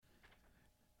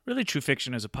Really True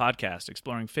Fiction is a podcast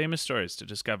exploring famous stories to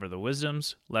discover the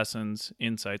wisdoms, lessons,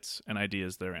 insights, and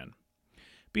ideas therein.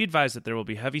 Be advised that there will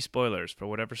be heavy spoilers for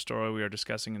whatever story we are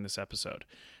discussing in this episode,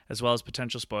 as well as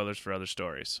potential spoilers for other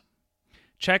stories.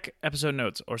 Check episode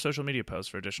notes or social media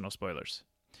posts for additional spoilers.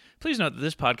 Please note that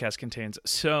this podcast contains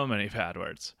so many bad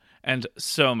words and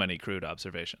so many crude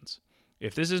observations.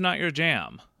 If this is not your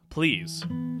jam, please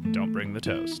don't bring the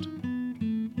toast.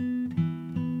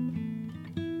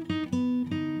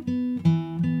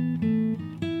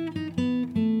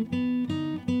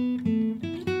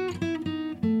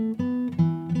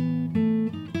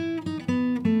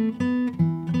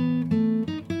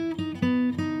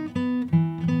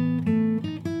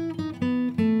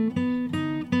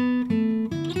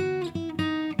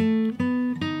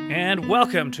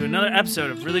 Welcome to another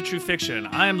episode of Really True Fiction.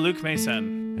 I am Luke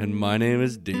Mason. And my name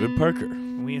is David Parker.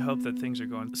 We hope that things are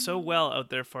going so well out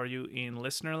there for you in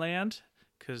listener land,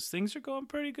 because things are going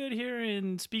pretty good here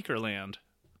in speaker land.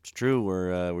 It's true.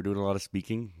 We're doing a lot of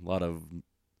speaking, a lot of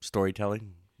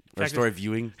storytelling, or story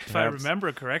viewing. If I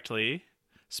remember correctly,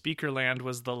 speaker land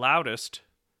was the loudest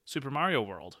Super Mario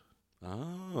World.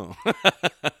 Oh,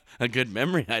 a good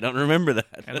memory. I don't remember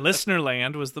that. And listener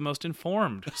land was the most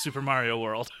informed Super Mario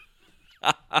World.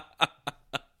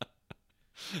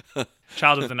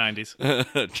 Child of the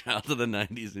 90s. Child of the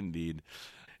 90s, indeed.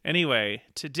 Anyway,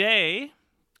 today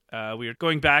we are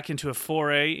going back into a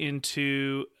foray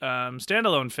into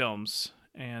standalone films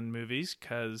and movies,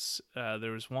 because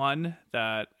there was one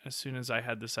that as soon as I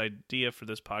had this idea for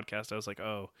this podcast, I was like,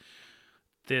 oh,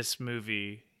 this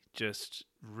movie just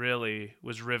really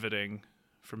was riveting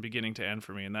from beginning to end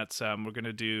for me. And that's we're going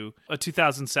to do a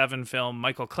 2007 film,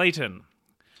 Michael Clayton.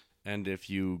 And if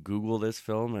you Google this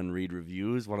film and read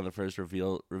reviews, one of the first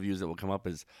reviews that will come up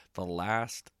is the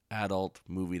last adult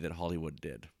movie that Hollywood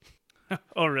did.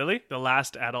 Oh, really? The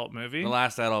last adult movie? The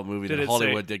last adult movie that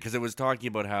Hollywood did. Because it was talking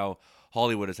about how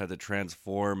Hollywood has had to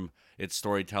transform its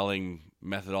storytelling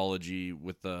methodology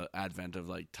with the advent of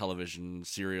like television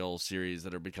serial series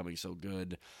that are becoming so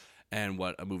good. And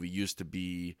what a movie used to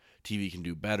be, TV can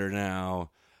do better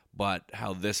now. But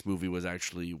how this movie was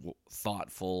actually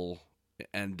thoughtful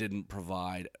and didn't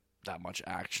provide that much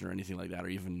action or anything like that, or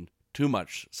even too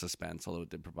much suspense, although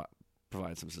it did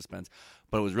provide some suspense.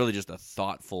 But it was really just a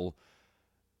thoughtful,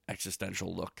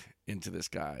 existential look into this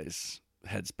guy's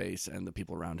headspace and the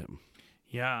people around him.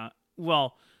 Yeah.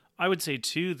 Well, I would say,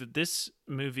 too, that this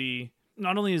movie,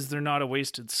 not only is there not a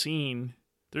wasted scene,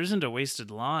 there isn't a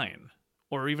wasted line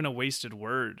or even a wasted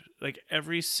word. Like,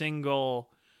 every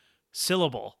single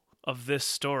syllable of this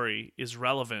story is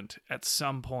relevant at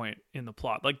some point in the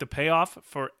plot. Like, the payoff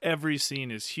for every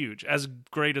scene is huge, as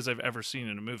great as I've ever seen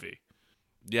in a movie.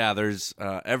 Yeah, there's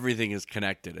everything is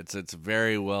connected. It's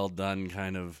very well done,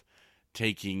 kind of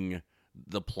taking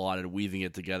the plot and weaving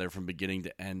it together from beginning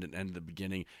to end and end to the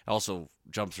beginning. It also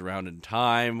jumps around in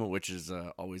time, which is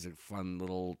always a fun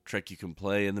little trick you can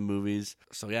play in the movies.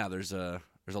 So yeah, there's a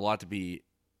lot to be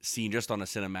seen just on a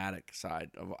cinematic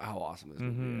side of how awesome this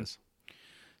movie is.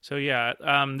 So yeah,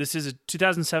 this is a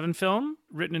 2007 film,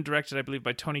 written and directed, I believe,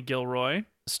 by Tony Gilroy,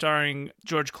 starring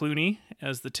George Clooney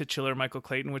as the titular Michael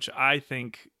Clayton, which I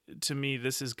think, to me,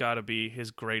 this has got to be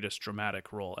his greatest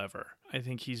dramatic role ever. I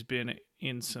think he's been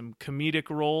in some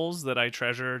comedic roles that I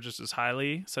treasure just as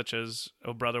highly, such as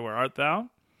Oh Brother, Where Art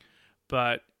Thou?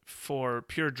 But for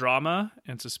pure drama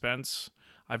and suspense,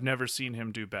 I've never seen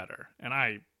him do better. And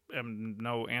I am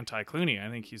no anti-Clooney.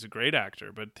 I think he's a great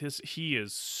actor, but he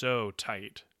is so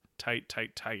tight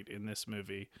in this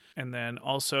movie. And then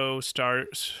also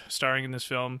starring in this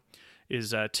film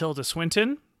is Tilda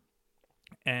Swinton,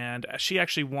 and she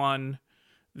actually won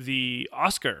the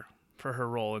Oscar for her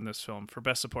role in this film for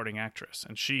Best Supporting Actress,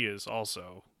 and she is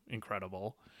also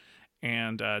incredible.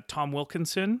 And Tom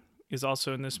Wilkinson is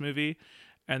also in this movie.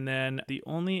 And then the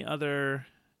only other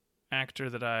actor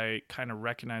that I kind of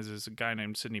recognize is a guy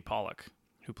named Sidney Pollack,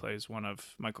 who plays one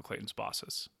of Michael Clayton's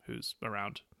bosses, who's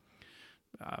around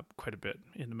quite a bit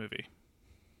in the movie.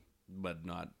 But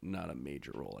not a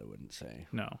major role, I wouldn't say.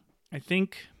 No. I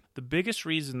think the biggest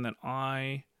reason that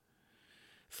I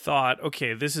thought,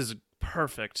 okay, this is a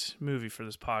perfect movie for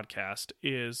this podcast,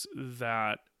 is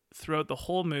that throughout the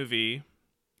whole movie,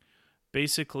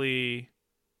 basically,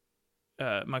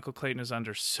 Michael Clayton is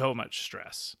under so much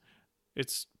stress.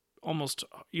 It's almost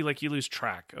you lose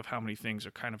track of how many things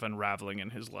are kind of unraveling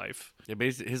in his life. Yeah,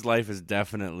 basically, his life is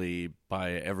definitely,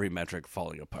 by every metric,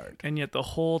 falling apart. And yet the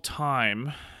whole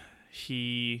time,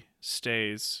 he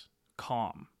stays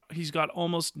calm. He's got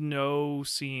almost no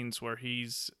scenes where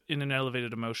he's in an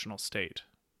elevated emotional state.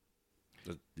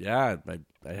 Yeah,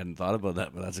 I hadn't thought about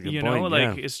that, but that's a good you point. know,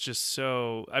 like it's just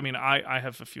so. I mean, I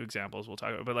have a few examples we'll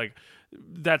talk about, but like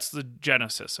that's the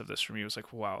genesis of this for me. It was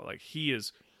like, wow, like he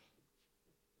is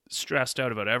stressed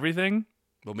out about everything.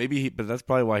 Well, but that's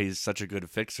probably why he's such a good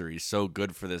fixer. He's so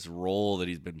good for this role that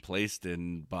he's been placed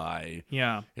in by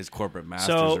his corporate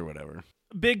masters or whatever.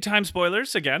 Big time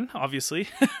spoilers again, obviously.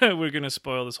 We're going to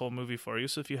spoil this whole movie for you,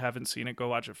 so if you haven't seen it, go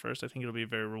watch it first. I think it'll be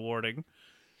very rewarding.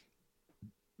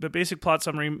 The basic plot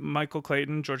summary, Michael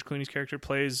Clayton, George Clooney's character,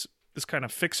 plays this kind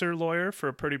of fixer lawyer for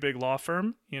a pretty big law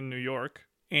firm in New York,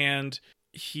 and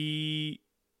he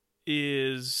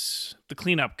is the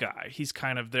cleanup guy. He's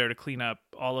kind of there to clean up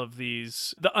all of the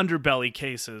underbelly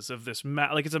cases of this,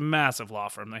 like it's a massive law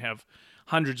firm. They have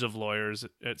hundreds of lawyers,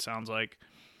 it sounds like.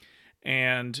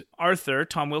 And Arthur,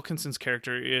 Tom Wilkinson's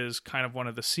character, is kind of one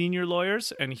of the senior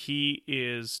lawyers, and he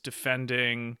is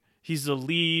defending... He's the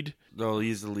lead... No,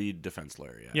 he's the lead defense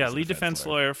lawyer, Yeah, lead defense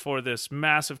lawyer for this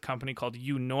massive company called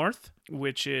U-North,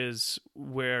 which is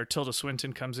where Tilda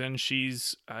Swinton comes in.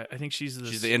 She's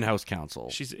the in-house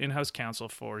counsel. She's the in-house counsel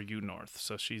for U-North,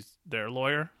 so she's their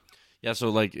lawyer. Yeah, so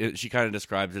like she kind of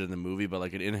describes it in the movie, but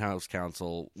like an in-house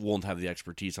counsel won't have the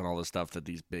expertise on all the stuff that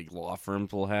these big law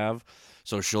firms will have.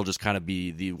 So she'll just kind of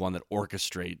be the one that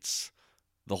orchestrates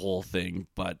the whole thing,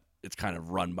 but it's kind of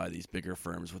run by these bigger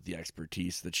firms with the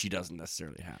expertise that she doesn't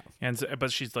necessarily have.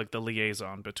 But she's like the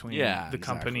liaison between the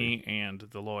company and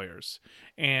the lawyers.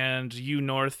 And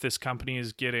U-North, this company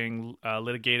is getting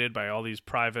litigated by all these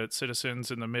private citizens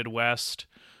in the Midwest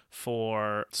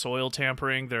for soil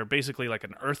tampering. They're basically like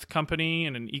an earth company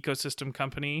and an ecosystem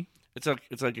company. It's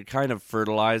like a kind of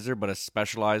fertilizer, but a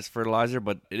specialized fertilizer,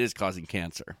 but it is causing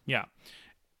cancer. Yeah.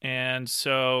 And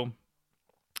so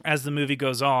as the movie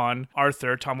goes on,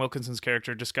 Arthur, Tom Wilkinson's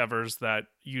character, discovers that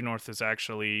U-North is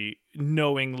actually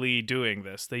knowingly doing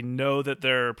this. They know that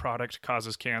their product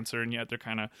causes cancer, and yet they're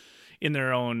kind of in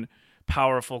their own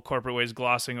powerful corporate ways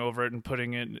glossing over it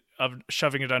and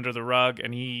shoving it under the rug,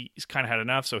 and he's kind of had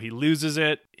enough, so he loses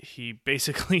it. He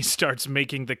basically starts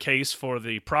making the case for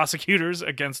the prosecutors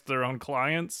against their own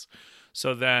clients.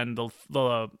 So then the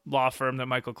law firm that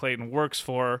Michael Clayton works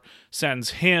for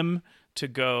sends him to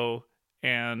go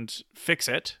and fix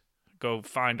it, go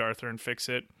find Arthur and fix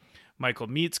it. Michael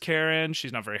meets Karen.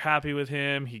 She's not very happy with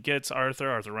him. He gets Arthur.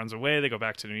 Arthur runs away. They go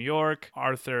back to New York.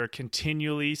 Arthur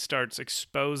continually starts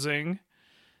exposing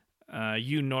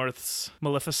U-North's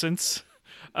maleficence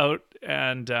out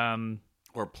and...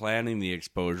 or planning the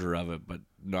exposure of it, but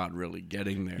not really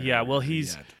getting there. Yeah, well,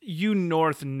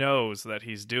 U-North knows that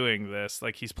he's doing this,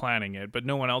 like he's planning it, but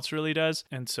no one else really does.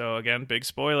 And so, again, big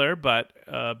spoiler, but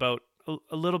about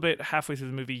a little bit halfway through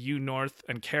the movie, U-North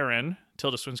and Karen,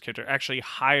 Tilda Swinton's character, actually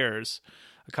hires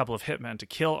a couple of hitmen to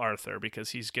kill Arthur because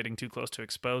he's getting too close to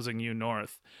exposing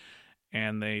U-North.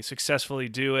 And they successfully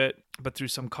do it, but through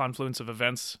some confluence of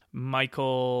events,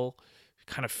 Michael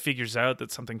kind of figures out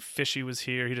that something fishy was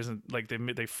here. He doesn't like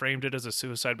they framed it as a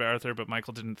suicide by Arthur, but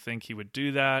Michael didn't think he would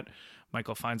do that.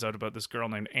 Michael finds out about this girl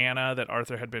named Anna that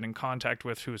Arthur had been in contact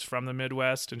with, who was from the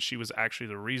Midwest, and she was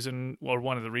actually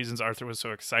one of the reasons Arthur was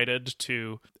so excited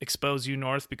to expose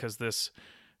U-North, because this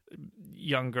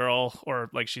young girl, or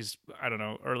like she's, I don't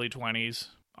know, early 20s,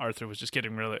 Arthur was just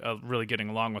getting really getting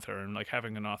along with her and like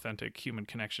having an authentic human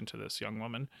connection to this young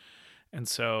woman. And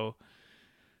so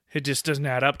it just doesn't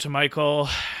add up to Michael.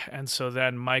 And so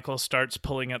then Michael starts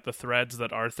pulling at the threads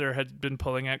that Arthur had been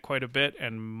pulling at quite a bit.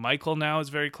 And Michael now is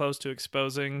very close to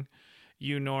exposing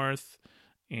U-North.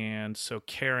 And so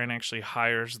Karen actually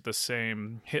hires the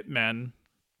same hitmen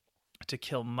to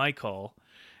kill Michael.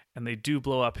 And they do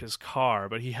blow up his car,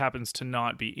 but he happens to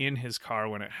not be in his car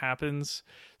when it happens.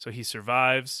 So he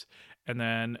survives. And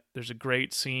then there's a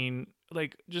great scene,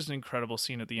 like just an incredible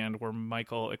scene at the end where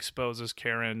Michael exposes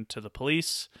Karen to the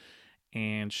police,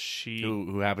 and she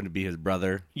who happened to be his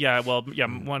brother. Yeah, well, yeah,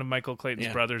 one of Michael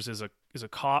Clayton's brothers is a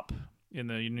cop in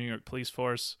the New York police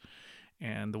force,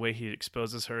 and the way he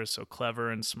exposes her is so clever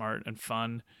and smart and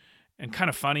fun, and kind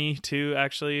of funny too,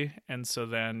 actually. And so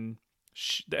then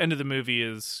the end of the movie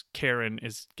is Karen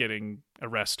is getting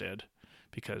arrested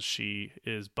because she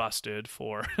is busted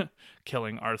for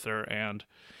killing Arthur and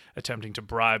attempting to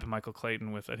bribe Michael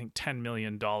Clayton with, I think, $10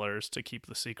 million to keep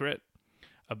the secret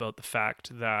about the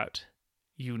fact that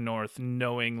U-North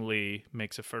knowingly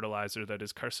makes a fertilizer that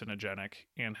is carcinogenic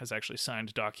and has actually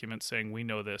signed documents saying, we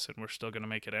know this and we're still going to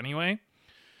make it anyway.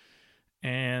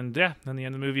 And yeah, then the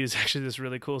end of the movie is actually this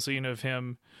really cool scene of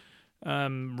him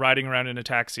riding around in a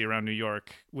taxi around New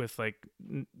York with like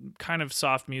kind of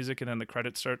soft music, and then the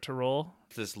credits start to roll.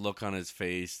 This look on his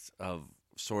face of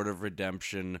sort of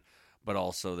redemption, but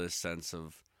also this sense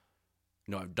of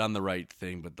I've done the right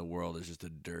thing, but the world is just a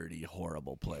dirty,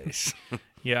 horrible place.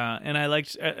 Yeah, and I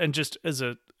liked, and just as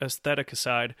a aesthetic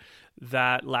aside,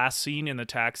 that last scene in the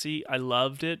taxi, I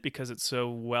loved it because it so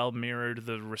well mirrored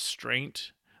the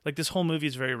restraint. Like, this whole movie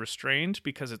is very restrained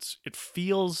because it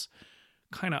feels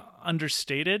kind of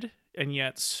understated, and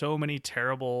yet so many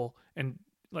terrible and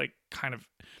like kind of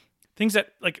things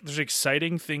that, like, there's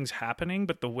exciting things happening,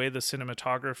 but the way the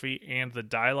cinematography and the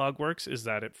dialogue works is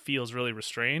that it feels really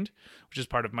restrained, which is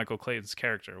part of Michael Clayton's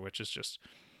character, which is just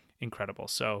incredible.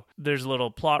 So there's a little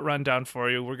plot rundown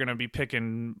for you. We're going to be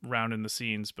picking around in the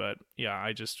scenes, but yeah,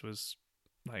 I just was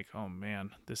like, oh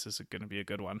man, this is going to be a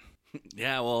good one.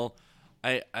 Yeah, well,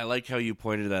 I like how you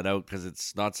pointed that out because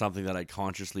it's not something that I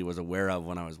consciously was aware of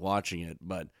when I was watching it,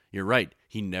 but you're right.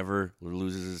 He never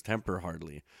loses his temper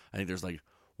hardly. I think there's like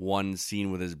one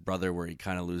scene with his brother where he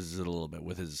kind of loses it a little bit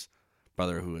with his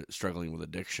brother who is struggling with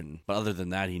addiction. But other than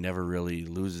that, he never really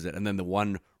loses it. And then the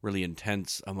one really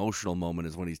intense emotional moment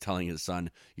is when he's telling his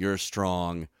son, you're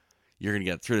strong, you're going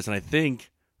to get through this. And I think,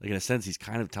 like, in a sense, he's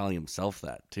kind of telling himself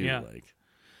that too. Yeah. Like,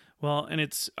 well, and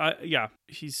it's,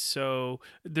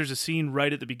 there's a scene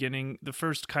right at the beginning. The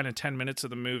first kind of 10 minutes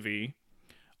of the movie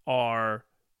are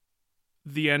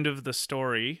the end of the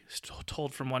story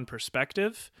told from one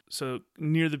perspective. So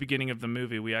near the beginning of the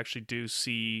movie, we actually do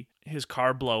see his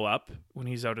car blow up when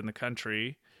he's out in the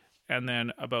country, and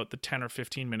then about the 10 or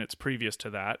 15 minutes previous to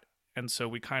that. And so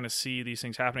we kind of see these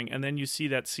things happening, and then you see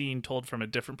that scene told from a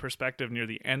different perspective near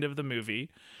the end of the movie.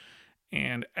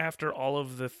 And after all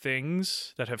of the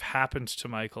things that have happened to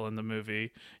Michael in the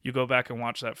movie, you go back and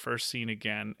watch that first scene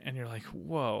again, and you're like,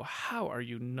 whoa, how are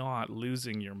you not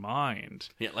losing your mind?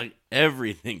 Yeah, like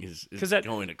everything is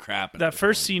going to crap. That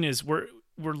first scene is we're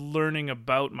learning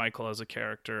about Michael as a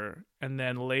character, and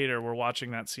then later we're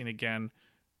watching that scene again.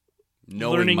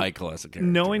 Knowing Michael as a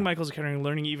character. Knowing Michael as a character and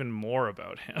learning even more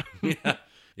about him.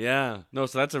 Yeah. No,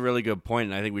 so that's a really good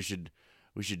point, and I think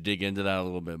we should dig into that a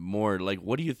little bit more. Like,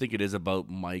 what do you think it is about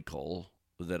Michael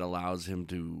that allows him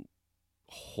to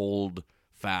hold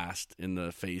fast in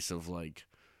the face of, like,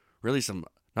 really some,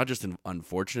 not just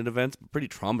unfortunate events, but pretty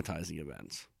traumatizing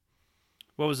events?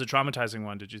 What was the traumatizing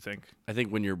one, did you think? I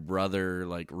think when your brother,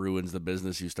 like, ruins the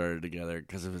business you started together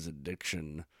because of his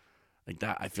addiction, like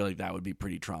that, I feel like that would be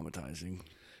pretty traumatizing.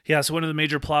 Yeah, so one of the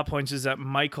major plot points is that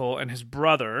Michael and his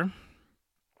brother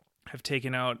have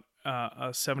taken out a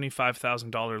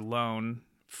 $75,000 loan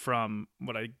from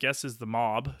what I guess is the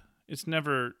mob. It's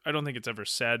never, I don't think it's ever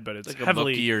said, but it's like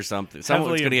heavily a bookie or something.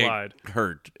 Someone's going to get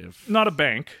hurt. Not a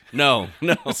bank. No.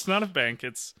 It's not a bank.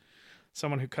 It's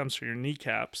someone who comes for your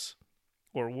kneecaps,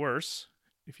 or worse,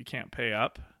 if you can't pay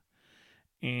up.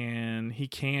 And he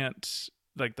can't,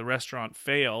 like, the restaurant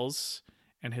fails,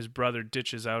 and his brother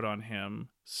ditches out on him,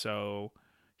 so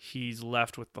he's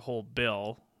left with the whole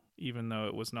bill, even though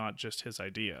it was not just his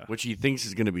idea. Which he thinks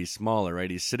is going to be smaller,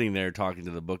 right? He's sitting there talking to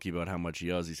the bookie about how much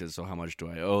he owes. He says, so how much do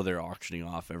I owe? They're auctioning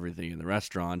off everything in the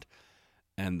restaurant.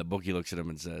 And the bookie looks at him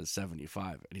and says,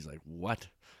 75. And he's like, what?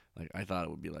 Like, I thought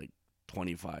it would be like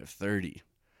 25, 30.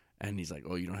 And he's like,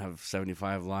 oh, you don't have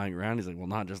 75 lying around? He's like, well,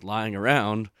 not just lying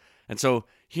around. And so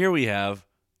here we have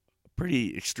a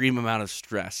pretty extreme amount of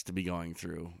stress to be going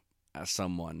through as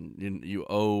someone. You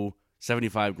owe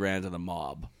 75 grand to the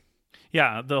mob.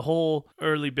 Yeah, the whole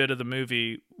early bit of the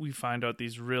movie, we find out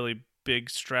these really big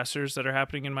stressors that are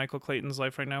happening in Michael Clayton's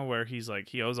life right now, where he's like,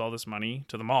 he owes all this money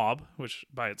to the mob, which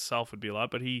by itself would be a lot,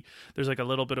 but there's like a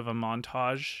little bit of a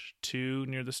montage too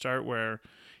near the start where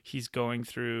he's going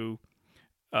through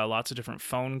lots of different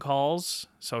phone calls.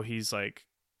 So he's like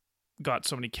got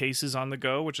so many cases on the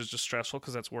go, which is just stressful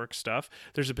because that's work stuff.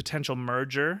 There's a potential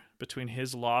merger between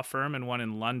his law firm and one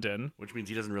in London, which means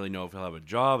he doesn't really know if he'll have a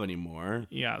job anymore.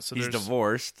 Yeah, so he's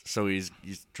divorced, so he's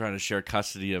trying to share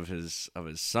custody of his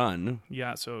son.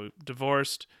 Yeah, so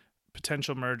divorced,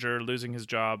 potential merger, losing his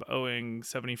job, owing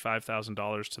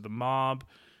 $75,000 to the mob.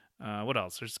 What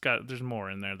else? There's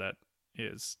more in there that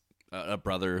is. A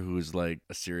brother who's like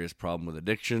a serious problem with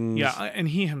addictions. Yeah, and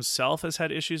he himself has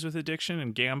had issues with addiction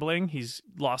and gambling. He's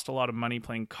lost a lot of money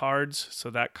playing cards, so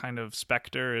that kind of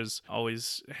specter is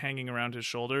always hanging around his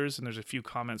shoulders. And there's a few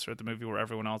comments throughout the movie where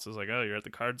everyone else is like, oh, you're at the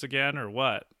cards again, or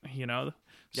what? You know?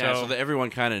 Yeah, so that everyone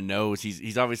kind of knows.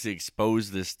 He's obviously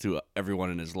exposed this to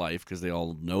everyone in his life because they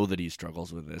all know that he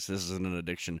struggles with this. This isn't an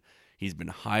addiction he's been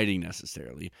hiding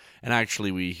necessarily. And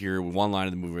actually, we hear one line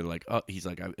in the movie where like, oh, he's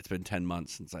like, it's been 10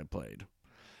 months since I played.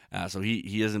 So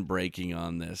he isn't breaking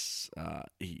on this.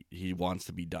 He wants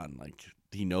to be done. Like,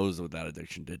 he knows what that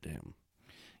addiction did to him.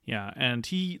 Yeah, and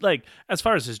he, like, as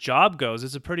far as his job goes,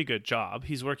 it's a pretty good job.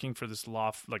 He's working for this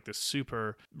this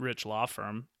super rich law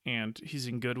firm, and he's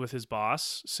in good with his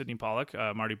boss, Sidney Pollack.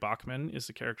 Marty Bachman is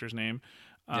the character's name.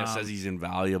 Yeah, says he's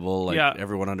invaluable. Like, yeah.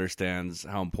 Everyone understands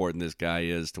how important this guy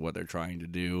is to what they're trying to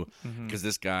do. Because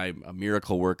this guy, a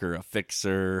miracle worker, a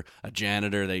fixer, a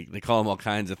janitor, they call him all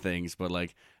kinds of things. But,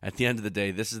 like, at the end of the day,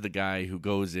 this is the guy who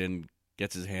goes in,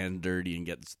 gets his hand dirty, and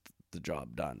gets the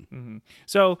job done.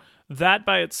 So that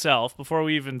by itself, before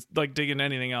we even like dig into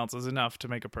anything else, is enough to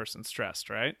make a person stressed,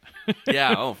 right?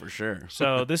 Yeah, oh, for sure.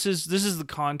 So this is the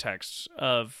context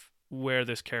of where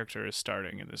this character is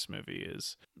starting in this movie.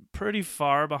 Is pretty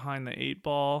far behind the 8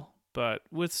 ball, but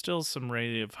with still some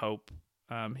ray of hope.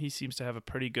 He seems to have a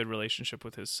pretty good relationship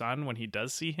with his son when he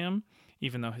does see him,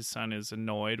 even though his son is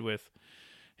annoyed with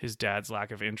his dad's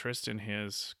lack of interest in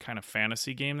his kind of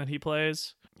fantasy game that he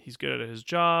plays. He's good at his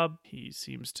job. He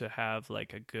seems to have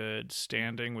like a good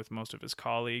standing with most of his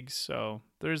colleagues. So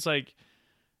there's like,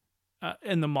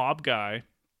 and the mob guy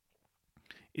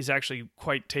is actually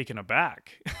quite taken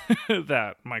aback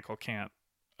that Michael can't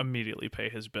immediately pay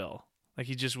his bill. Like,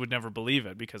 he just would never believe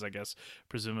it because I guess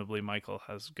presumably Michael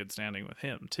has good standing with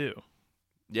him too.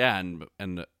 Yeah, and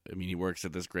I mean, he works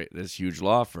at this huge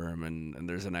law firm, and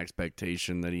there's an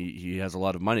expectation that he has a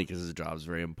lot of money because his job is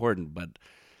very important. But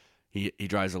he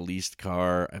drives a leased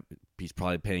car. He's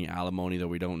probably paying alimony, though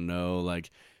we don't know.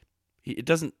 Like, he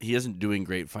isn't doing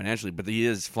great financially, but he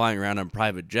is flying around on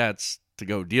private jets to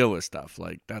go deal with stuff.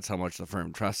 Like, that's how much the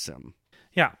firm trusts him.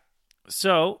 Yeah.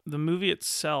 So the movie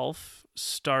itself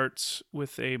starts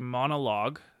with a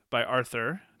monologue by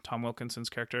Arthur, Tom Wilkinson's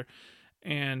character,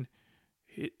 and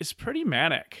it's pretty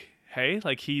manic. Hey,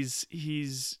 like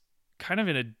he's kind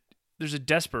of there's a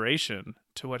desperation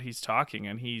to what he's talking,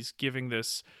 and he's giving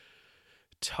this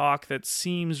talk that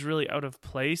seems really out of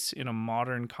place in a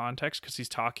modern context because he's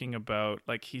talking about,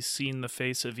 like, he's seen the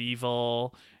face of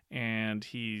evil, and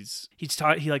he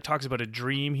talks about a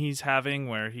dream he's having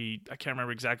where I can't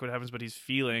remember exactly what happens, but he's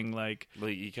feeling like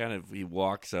he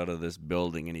walks out of this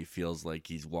building and he feels like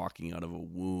he's walking out of a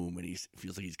womb, and he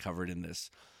feels like he's covered in this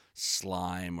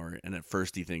slime, and at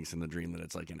first he thinks in the dream that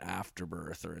it's like an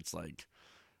afterbirth or it's like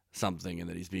something, and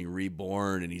that he's being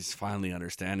reborn and he's finally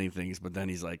understanding things. But then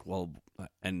he's like, well,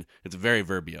 and it's very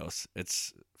verbose.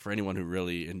 It's for anyone who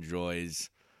really enjoys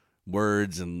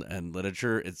words and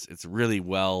literature, it's really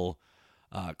well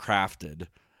crafted,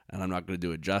 and I'm not going to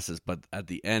do it justice. But at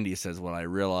the end he says, what I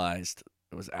realized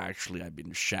was actually I've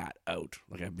been shat out,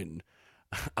 like I've been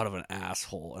out of an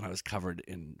asshole and I was covered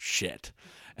in shit.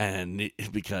 And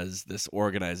because this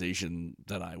organization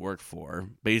that I work for,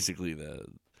 basically the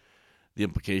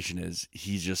implication is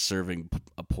he's just serving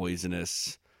a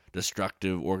poisonous,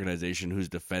 destructive organization who's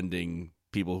defending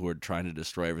people who are trying to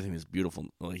destroy everything that's beautiful.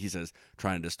 Well, he says,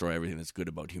 trying to destroy everything that's good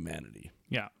about humanity.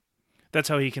 Yeah. That's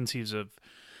how he conceives of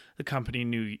the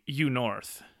company U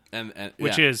North.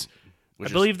 Which yeah. is... I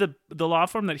believe the law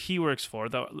firm that he works for,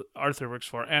 that Arthur works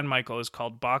for, and Michael, is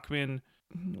called Bachman.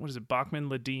 What is it? Bachman,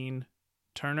 Ledeen,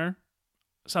 Turner,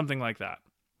 something like that.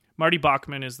 Marty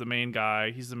Bachman is the main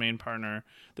guy. He's the main partner.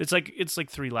 It's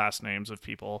like 3 last names of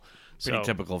people. Pretty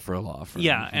typical for a law firm.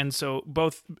 Yeah, and so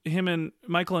both him and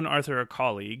Michael and Arthur are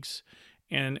colleagues,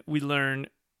 and we learn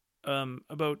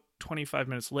about 25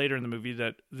 minutes later in the movie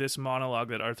that this monologue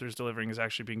that Arthur's delivering is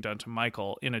actually being done to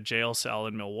Michael in a jail cell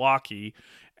in Milwaukee.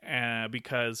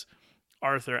 Because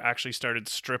Arthur actually started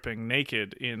stripping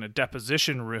naked in a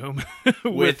deposition room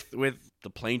with the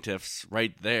plaintiffs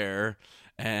right there,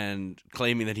 and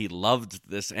claiming that he loved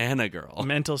this Anna girl.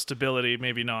 Mental stability,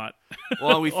 maybe not.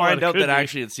 Well, we find out that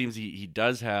actually it seems he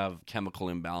does have chemical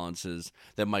imbalances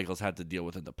that Michael's had to deal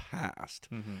with in the past.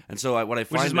 Mm-hmm. And so what I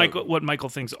find which is what Michael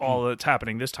thinks all that's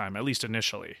happening this time, at least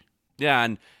initially. Yeah,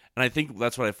 and I think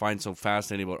that's what I find so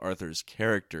fascinating about Arthur's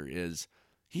character is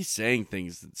he's saying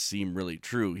things that seem really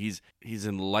true. He's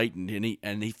enlightened,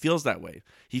 and he feels that way.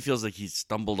 He feels like he's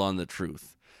stumbled on the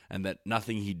truth, and that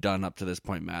nothing he'd done up to this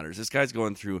point matters. This guy's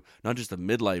going through not just a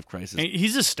midlife crisis. And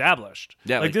he's established.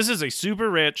 Yeah, like this is a super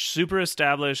rich, super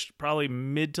established, probably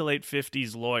mid to late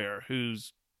 50s lawyer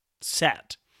who's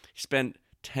set. He spent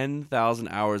 10,000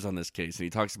 hours on this case, and he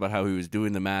talks about how he was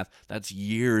doing the math. That's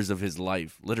years of his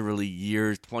life, literally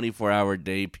years, 24-hour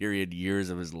day period,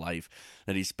 years of his life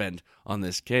that he spent on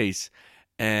this case.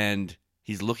 And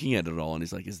he's looking at it all, and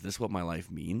he's like, is this what my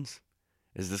life means?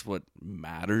 Is this what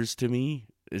matters to me?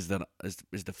 Is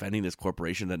defending this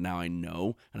corporation that now I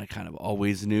know and I kind of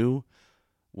always knew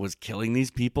was killing these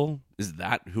people? Is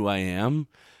that who I am?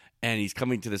 And he's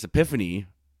coming to this epiphany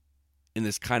in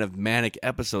this kind of manic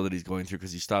episode that he's going through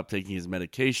because he stopped taking his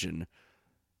medication,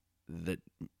 that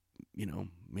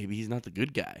maybe he's not the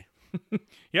good guy.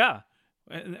 Yeah.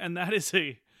 And that is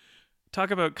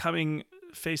talk about coming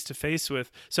face to face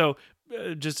with. So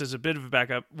just as a bit of a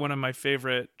backup, one of my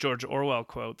favorite George Orwell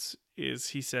quotes is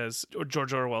he says, or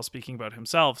George Orwell speaking about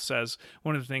himself says,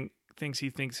 one of the things he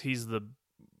thinks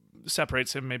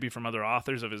separates him maybe from other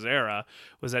authors of his era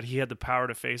was that he had the power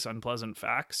to face unpleasant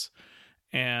facts.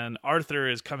 And Arthur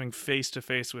is coming face to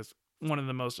face with maybe one of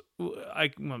the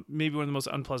most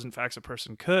unpleasant facts a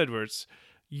person could, where it's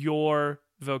your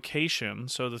vocation.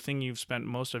 So the thing you've spent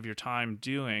most of your time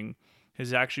doing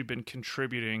has actually been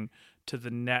contributing to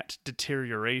the net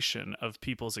deterioration of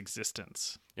people's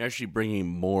existence. You're actually bringing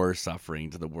more suffering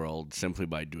to the world simply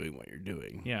by doing what you're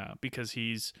doing. Yeah, because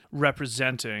he's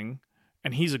representing,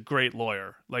 and he's a great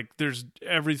lawyer. Like, there's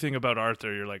everything about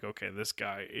Arthur. You're like, okay, this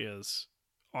guy is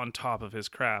on top of his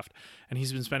craft. And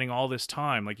he's been spending all this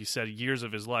time, like you said, years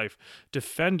of his life,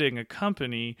 defending a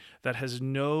company that has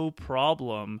no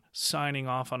problem signing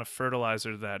off on a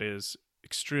fertilizer that is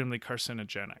extremely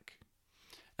carcinogenic.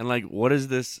 And like, what is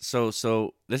this?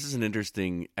 So this is an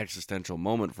interesting existential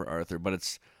moment for Arthur, but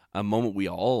it's a moment we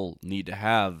all need to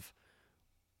have.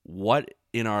 What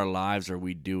in our lives are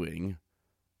we doing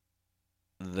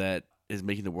that is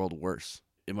making the world worse?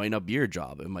 It might not be your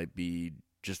job. It might be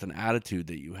just an attitude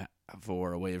that you have,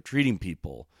 or a way of treating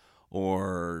people,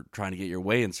 or trying to get your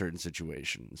way in certain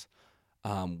situations.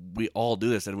 We all do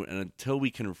this, and until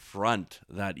we confront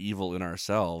that evil in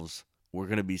ourselves, we're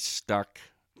going to be stuck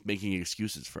making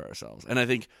excuses for ourselves. And I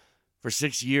think for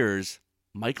 6 years,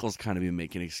 Michael's kind of been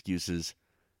making excuses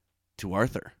to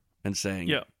Arthur and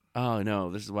saying, oh,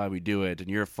 no, this is why we do it, and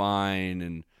you're fine,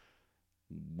 and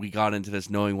we got into this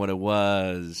knowing what it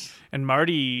was. And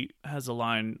Marty has a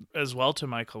line as well to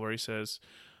Michael where he says,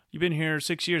 you've been here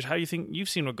 6 years. How do you think, you've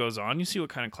seen what goes on. You see what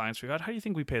kind of clients we got. How do you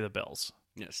think we pay the bills?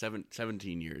 Yeah,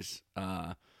 17 years.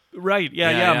 Right.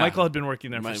 Yeah. Michael had been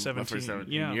working there for 17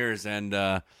 years. And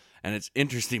it's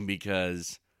interesting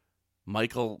because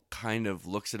Michael kind of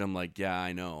looks at him like, yeah,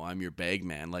 I know, I'm your bag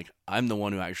man. Like, I'm the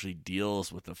one who actually deals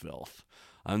with the filth.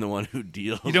 I'm the one who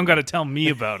deals. You don't got to tell me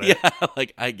about it. Yeah,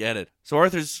 like, I get it. So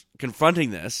Arthur's confronting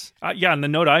this. And the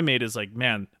note I made is like,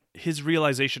 man, his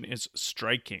realization is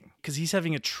striking because he's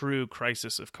having a true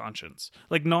crisis of conscience.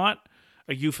 Like, not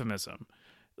a euphemism.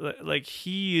 Like,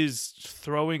 he is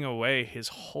throwing away his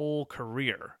whole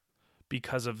career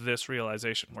because of this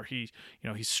realization where he's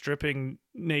stripping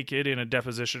naked in a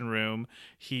deposition room.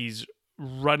 He's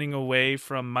running away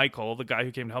from Michael, the guy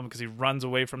who came to help him, because he runs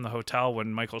away from the hotel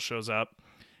when Michael shows up.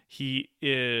 He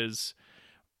is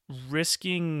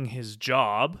risking his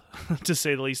job, to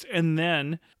say the least. And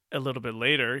then a little bit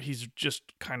later, he's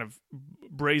just kind of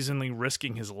brazenly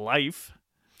risking his life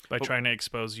by trying to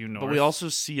expose North. But we also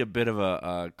see a bit of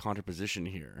a contraposition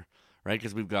here, right?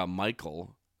 Because we've got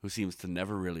Michael, who seems to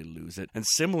never really lose it. And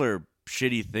similar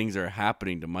shitty things are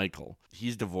happening to Michael.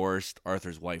 He's divorced.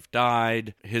 Arthur's wife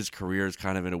died. His career is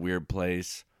kind of in a weird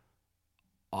place.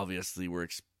 Obviously, we're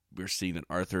seeing that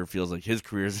Arthur feels like his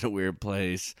career is in a weird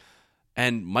place.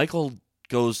 And Michael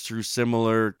goes through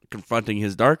similar, confronting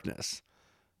his darkness.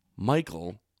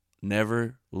 Michael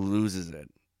never loses it,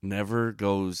 never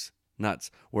goes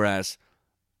nuts. Whereas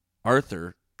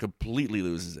Arthur completely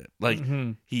loses it. Like,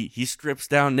 he strips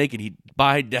down naked.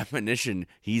 By definition,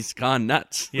 he's gone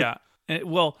nuts. Yeah.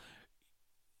 Well,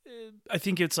 I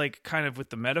think it's like kind of with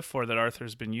the metaphor that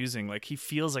Arthur's been using. Like, he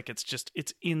feels like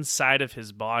it's inside of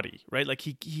his body, right? Like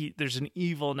he there's an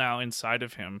evil now inside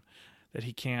of him that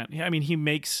he can't. I mean, he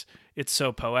makes it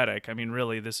so poetic. I mean,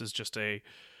 really, this is just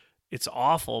it's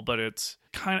awful, but it's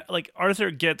kind of like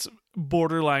Arthur gets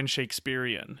borderline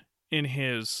Shakespearean in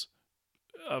his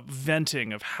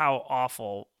venting of how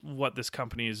awful what this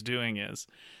company is doing is.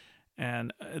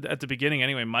 And at the beginning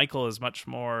anyway, Michael is much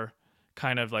more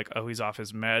kind of like, oh, he's off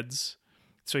his meds.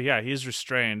 So yeah, he is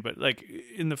restrained, but like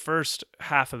in the first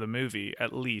half of the movie,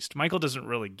 at least, Michael doesn't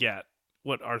really get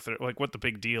what the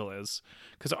big deal is,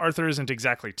 because Arthur isn't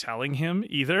exactly telling him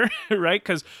either, right?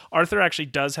 Because Arthur actually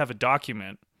does have a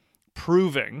document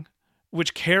proving,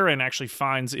 which Karen actually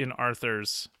finds in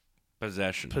Arthur's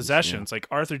possessions. Yeah. Like,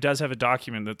 Arthur does have a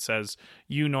document that says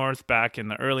North back in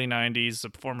the early 90s, the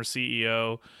former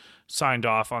CEO, signed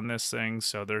off on this thing.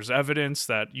 So there's evidence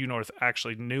that North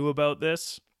actually knew about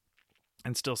this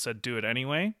and still said do it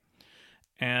anyway.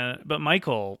 But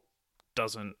Michael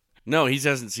doesn't. No, he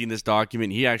hasn't seen this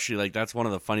document. He actually, like, that's one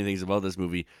of the funny things about this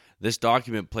movie. This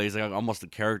document plays like almost a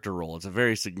character role. It's a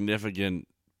very significant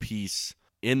piece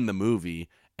in the movie.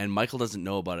 And Michael doesn't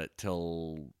know about it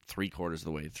till 3/4 of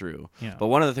the way through. Yeah. But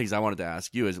one of the things I wanted to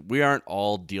ask you is, we aren't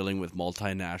all dealing with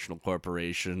multinational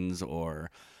corporations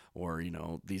or or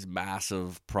these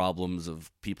massive problems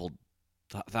of people,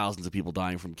 thousands of people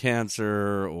dying from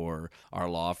cancer, or our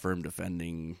law firm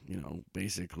defending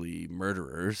basically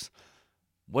murderers.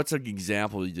 What's an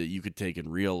example that you could take in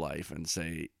real life and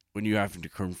say, when you have to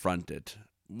confront it,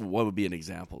 what would be an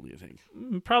example, do you think?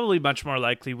 Probably much more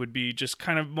likely would be just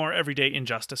kind of more everyday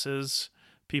injustices,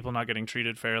 people not getting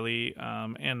treated fairly,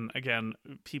 and again,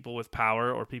 people with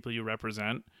power or people you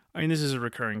represent. I mean, this is a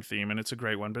recurring theme, and it's a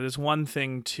great one, but it's one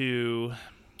thing to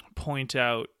point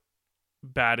out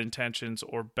bad intentions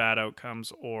or bad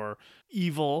outcomes or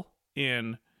evil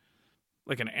in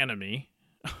like an enemy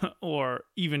or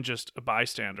even just a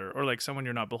bystander or like someone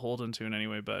you're not beholden to in any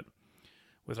way. But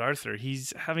with Arthur,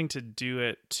 he's having to do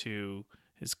it to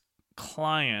his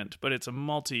client, but it's a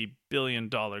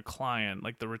multi-billion-dollar client.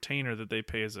 Like the retainer that they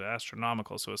pay is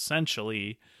astronomical. So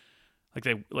essentially,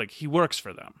 he works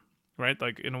for them, right?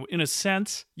 Like in a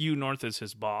sense, North is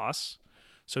his boss.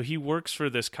 So he works for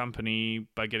this company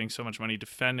by getting so much money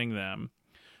defending them.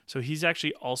 So he's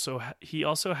actually also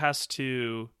has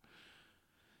to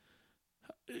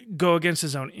go against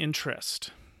his own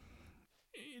interest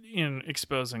in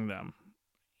exposing them.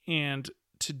 And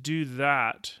to do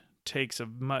that takes a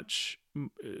much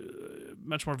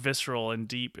more visceral and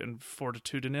deep and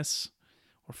fortitudinal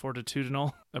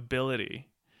ability.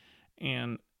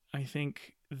 And I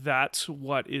think that's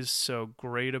what is so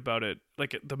great about it.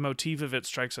 Like the motif of it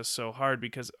strikes us so hard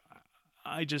because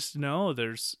I just know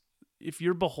if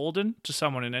you're beholden to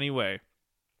someone in any way,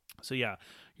 so yeah,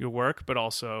 your work, but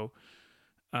also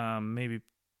maybe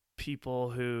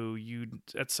people who you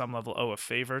at some level owe a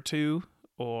favor to,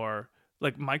 or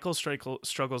like Michael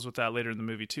struggles with that later in the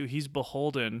movie too. He's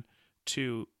beholden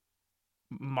to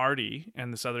Marty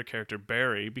and this other character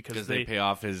Barry because they pay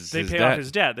off his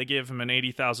debt. They give him an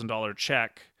 $80,000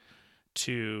 check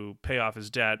to pay off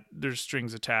his debt. There's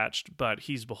strings attached, but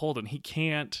he's beholden. He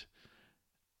can't,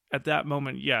 at that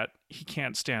moment yet, he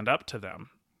can't stand up to them,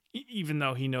 even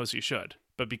though he knows he should.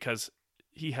 But because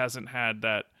he hasn't had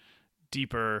that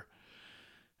deeper,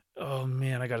 oh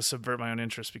man, I got to subvert my own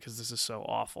interest because this is so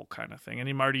awful kind of thing.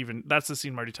 And that's the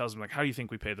scene Marty tells him, like, how do you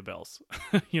think we pay the bills?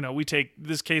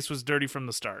 This case was dirty from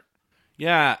the start.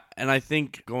 Yeah. And I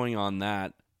think going on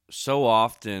that, so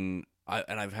often,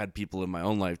 I've had people in my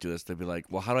own life do this, they'd be like,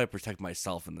 well, how do I protect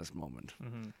myself in this moment?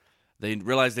 Mm-hmm. They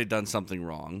realize they've done something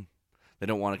wrong. They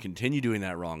don't want to continue doing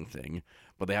that wrong thing,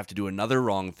 but they have to do another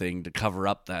wrong thing to cover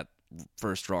up that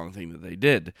first wrong thing that they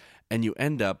did. And you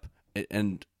end up,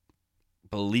 and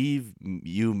believe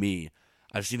you me,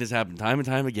 I've seen this happen time and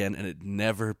time again, and it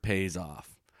never pays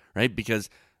off, right? Because,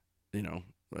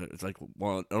 it's like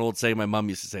an old saying my mom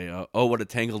used to say, oh, what a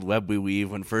tangled web we weave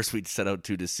when first we set out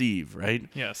to deceive, right?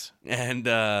 Yes. And,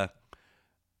 but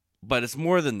it's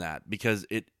more than that because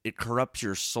it corrupts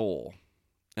your soul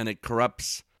and it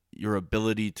corrupts your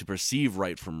ability to perceive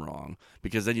right from wrong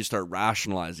because then you start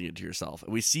rationalizing it to yourself.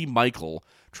 And we see Michael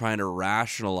trying to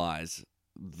rationalize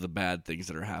the bad things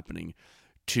that are happening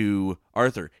to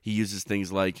Arthur. He uses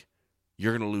things like,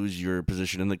 you're going to lose your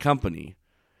position in the company.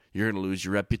 You're going to lose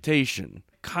your reputation.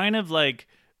 Kind of like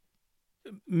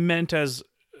meant as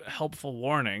helpful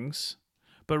warnings,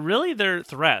 but really they're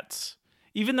threats.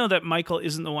 Even though that Michael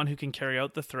isn't the one who can carry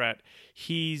out the threat,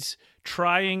 he's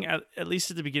trying, at least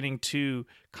at the beginning, to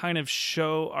kind of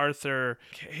show Arthur,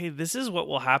 hey, this is what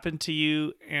will happen to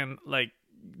you, and like,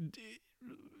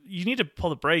 you need to pull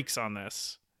the brakes on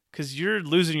this because you're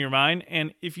losing your mind,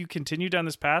 and if you continue down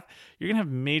this path, you're going to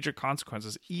have major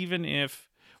consequences, even if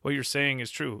what you're saying is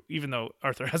true, even though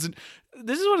Arthur hasn't.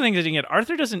 This is one of the things I didn't get.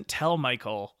 Arthur doesn't tell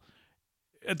Michael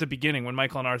at the beginning when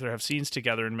Michael and Arthur have scenes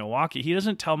together in Milwaukee. He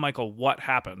doesn't tell Michael what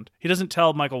happened. He doesn't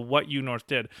tell Michael what North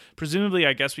did. Presumably,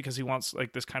 I guess, because he wants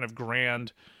like this kind of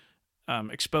grand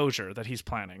exposure that he's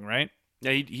planning, right?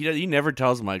 Yeah, he never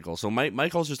tells Michael. So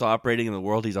Michael's just operating in the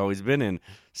world he's always been in,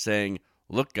 saying,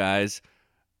 look, guys,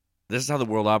 this is how the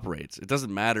world operates. It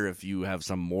doesn't matter if you have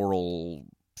some moral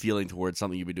feeling towards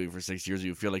something you've been doing for 6 years, or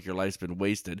you feel like your life's been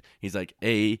wasted. He's like,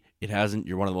 A, it hasn't.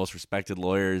 You're one of the most respected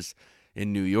lawyers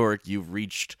in New York. You've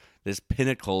reached this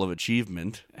pinnacle of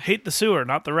achievement. Hate the sewer,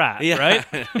 not the rat, yeah.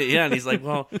 right? Yeah, and he's like,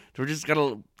 well, we're just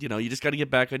gotta, you just gotta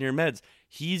get back on your meds.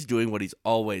 He's doing what he's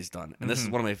always done. And this is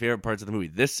one of my favorite parts of the movie.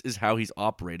 This is how he's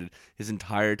operated his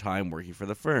entire time working for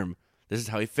the firm. This is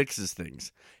how he fixes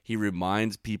things. He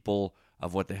reminds people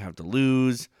of what they have to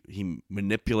lose. He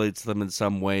manipulates them in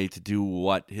some way to do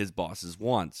what his bosses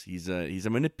wants. He's a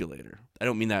manipulator. I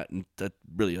don't mean that in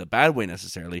really a bad way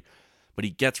necessarily, but he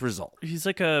gets results. He's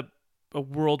like a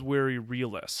world-weary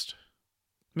realist.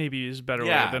 maybe is a better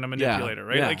way than a manipulator,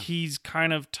 right? Yeah. Like he's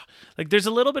kind of like there's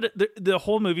a little bit the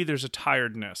whole movie there's a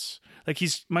tiredness. Like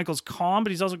Michael's calm,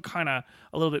 but he's also kind of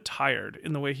a little bit tired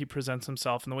in the way he presents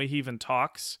himself and the way he even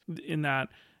talks, in that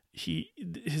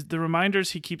the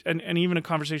reminders he keeps, and even a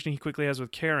conversation he quickly has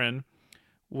with Karen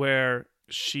where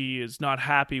she is not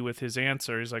happy with his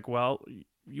answer. He's like, well,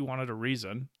 you wanted a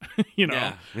reason, you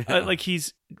know. Like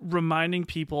he's reminding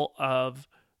people of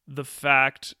the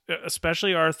fact,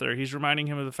 especially Arthur, he's reminding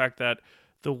him of the fact that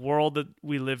the world that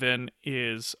we live in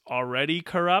is already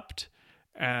corrupt,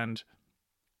 and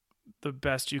the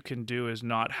best you can do is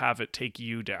not have it take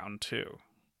you down too.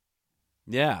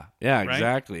 Yeah, Right?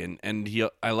 exactly.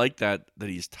 And I like that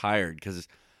he's tired, because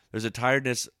there's a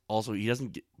tiredness also. He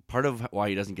doesn't get, part of why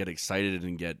he doesn't get excited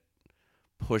and get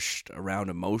pushed around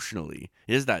emotionally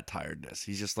is that tiredness.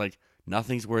 He's just like,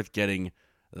 nothing's worth getting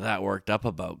that worked up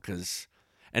about,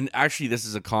 and actually this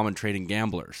is a common trait in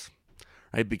gamblers,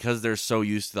 right? Because they're so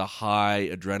used to the high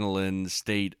adrenaline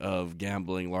state of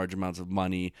gambling large amounts of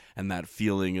money and that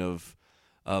feeling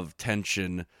of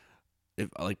tension,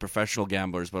 like professional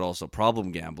gamblers, but also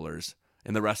problem gamblers,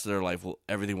 in the rest of their life,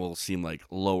 everything will seem like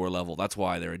lower level. That's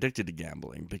why they're addicted to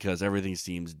gambling, because everything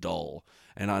seems dull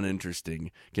and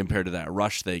uninteresting compared to that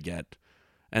rush they get.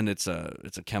 And it's a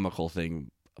chemical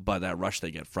thing, but that rush they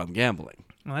get from gambling.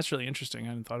 Well, that's really interesting. I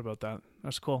hadn't thought about that.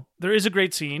 That's cool. There is a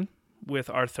great scene with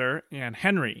Arthur and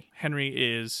Henry. Henry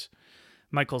is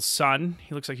Michael's son.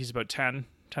 He looks like he's about 10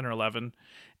 or 11.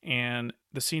 And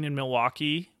the scene in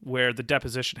Milwaukee where the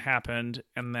deposition happened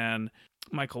and then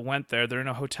Michael went there, they're in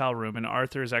a hotel room and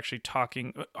Arthur is actually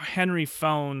talking. Henry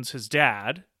phones his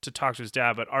dad to talk to his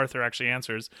dad, but Arthur actually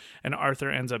answers, and Arthur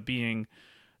ends up being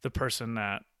the person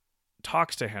that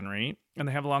talks to Henry, and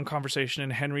they have a long conversation,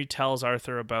 and Henry tells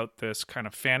Arthur about this kind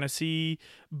of fantasy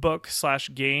book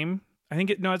 / game. I think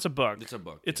it's a book. It's a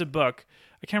book. It's a book.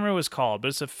 I can't remember what it's called, but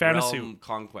it's a fantasy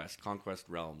Conquest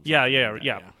Realms.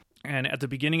 Yeah. And at the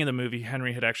beginning of the movie,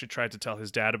 Henry had actually tried to tell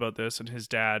his dad about this, and his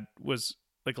dad was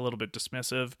like a little bit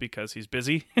dismissive because he's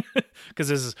busy, because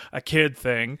this is a kid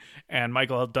thing, and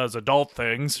Michael does adult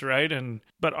things, right?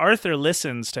 But Arthur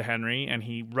listens to Henry, and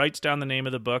he writes down the name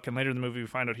of the book, and later in the movie we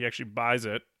find out he actually buys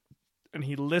it, and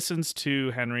he listens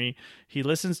to Henry, he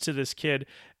listens to this kid,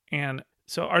 and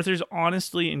so Arthur's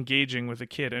honestly engaging with a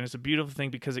kid, and it's a beautiful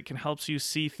thing because it can help you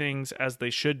see things as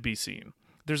they should be seen.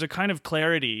 There's a kind of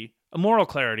clarity, a moral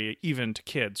clarity even to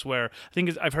kids, where I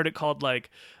think I've heard it called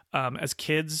like, as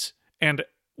kids, and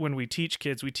when we teach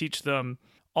kids, we teach them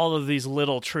all of these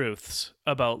little truths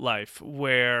about life,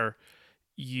 where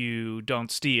you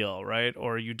don't steal, right?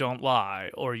 Or you don't lie,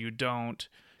 or you don't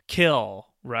kill,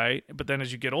 right? But then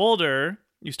as you get older,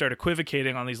 you start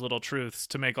equivocating on these little truths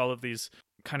to make all of these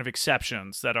kind of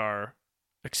exceptions that are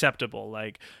acceptable.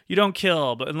 Like, you don't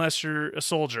kill, but unless you're a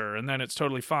soldier, and then it's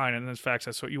totally fine, and in fact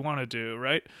that's what you want to do,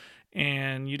 right?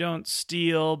 And you don't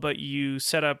steal, but you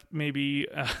set up maybe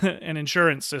an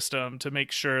insurance system to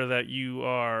make sure that you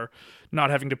are not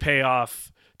having to pay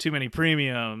off too many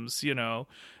premiums, you know.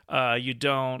 You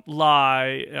don't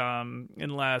lie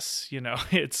unless, you know,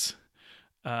 it's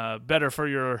better for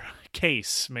your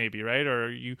case, maybe, right?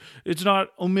 Or it's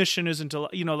not, omission isn't,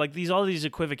 you know, like all these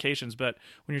equivocations. But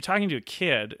when you're talking to a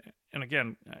kid, and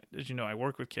again, as you know, I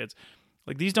work with kids,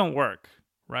 like these don't work,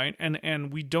 right?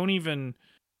 And we don't even,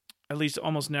 at least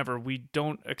almost never, we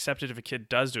don't accept it if a kid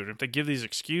does do it. If they give these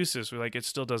excuses, we're like, it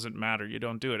still doesn't matter, you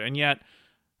don't do it. And yet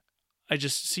I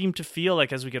just seem to feel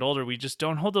like as we get older, we just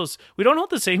don't hold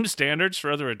the same standards for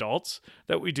other adults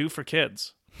that we do for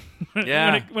kids.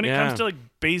 Yeah. when it comes to like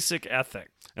basic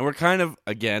ethics. And we're kind of,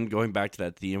 again, going back to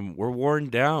that theme, we're worn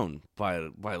down by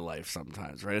life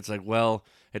sometimes, right? It's like, well,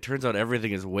 it turns out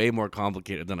everything is way more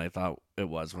complicated than I thought it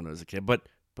was when I was a kid. But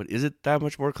is it that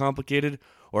much more complicated?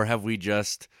 Or have we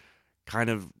just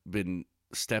kind of been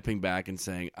stepping back and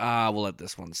saying, we'll let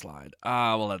this one slide.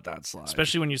 We'll let that slide.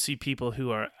 Especially when you see people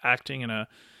who are acting in a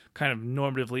kind of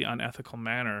normatively unethical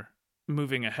manner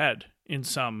moving ahead in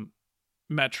some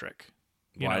metric.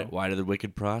 Why do the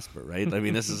wicked prosper, right? I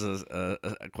mean, this is a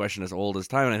question as old as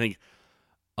time, and I think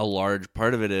a large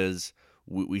part of it is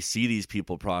we see these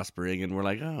people prospering, and we're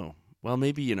like, oh, well,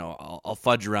 maybe, you know, I'll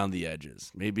fudge around the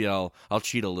edges. Maybe I'll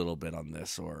cheat a little bit on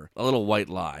this, or a little white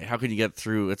lie. How can you get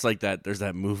through? It's like that. There's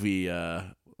that movie,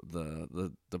 the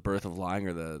Birth of Lying,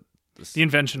 or the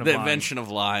Invention of Lying. The Invention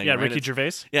of Lying. Yeah, right? Ricky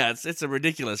Gervais. Yeah, it's a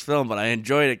ridiculous film, but I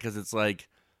enjoyed it because it's like,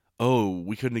 oh,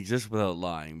 we couldn't exist without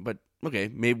lying. But okay,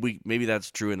 maybe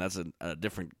that's true, and that's a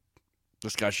different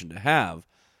discussion to have.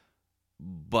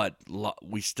 but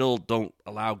we still don't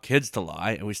allow kids to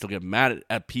lie, and we still get mad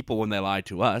at people when they lie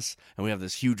to us, and we have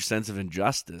this huge sense of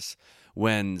injustice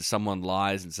when someone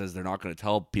lies and says they're not going to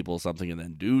tell people something and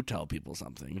then do tell people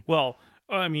something. Well,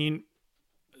 I mean,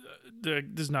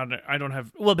 there's not. I don't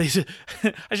have. Well, basically,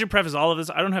 I should preface all of this.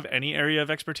 I don't have any area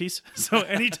of expertise, so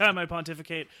anytime I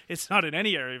pontificate, it's not in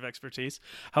any area of expertise.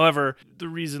 However, the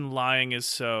reason lying is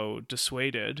so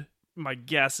dissuaded, my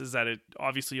guess is that it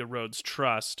obviously erodes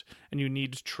trust, and you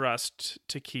need trust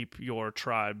to keep your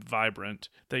tribe vibrant.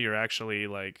 That you're actually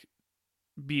like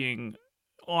being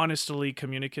honestly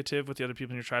communicative with the other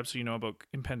people in your tribe, so you know about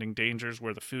impending dangers,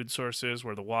 where the food source is,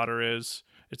 where the water is,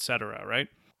 etc. Right?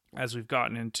 As we've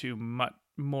gotten into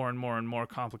more and more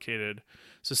complicated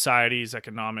societies,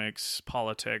 economics,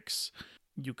 politics,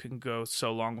 you can go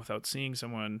so long without seeing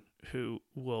someone who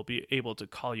will be able to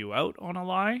call you out on a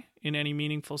lie in any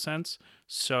meaningful sense.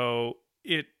 So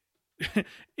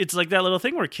it's like that little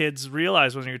thing where kids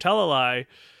realize when you tell a lie,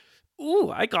 ooh,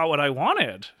 I got what I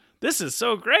wanted. This is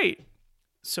so great.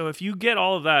 So if you get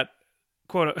all of that,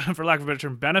 quote, for lack of a better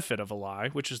term, benefit of a lie,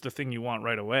 which is the thing you want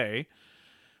right away,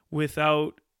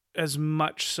 without as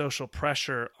much social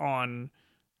pressure on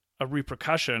a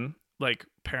repercussion, like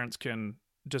parents can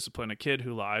discipline a kid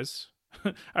who lies.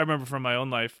 I remember from my own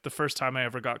life, the first time I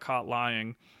ever got caught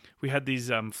lying, we had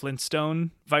these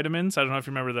Flintstone vitamins. I don't know if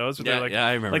you remember those. But they're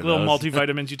I remember like little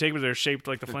multivitamins you take, but they're shaped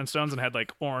like the Flintstones and had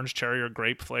like orange, cherry, or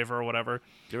grape flavor or whatever.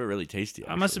 They were really tasty,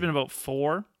 actually. I must have been about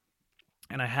 4.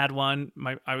 And I had one.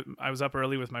 I was up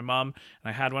early with my mom, and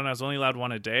I had one. I was only allowed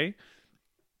one a day.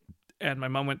 And my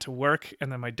mom went to work,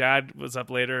 and then my dad was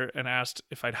up later and asked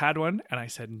if I'd had one, and I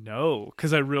said no,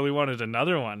 because I really wanted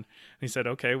another one. And he said,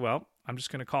 okay, well, I'm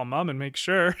just going to call mom and make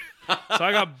sure. So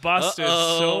I got busted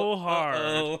so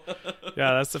hard.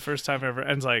 Yeah, that's the first time ever.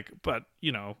 And it's like, but,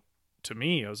 you know, to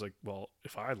me, I was like, well,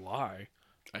 if I lie,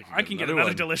 I can get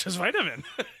another delicious vitamin.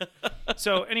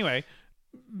 So anyway,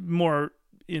 more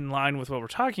in line with what we're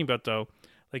talking about, though,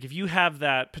 like if you have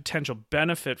that potential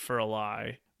benefit for a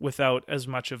lie without as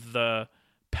much of the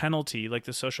penalty, like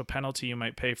the social penalty you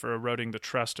might pay for eroding the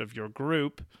trust of your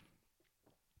group,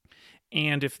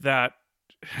 and if that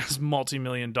has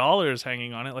multi-million dollars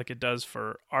hanging on it, like it does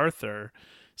for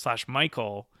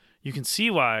Arthur/Michael, you can see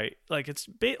why. Like a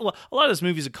lot of this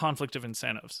movie is a conflict of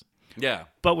incentives. Yeah.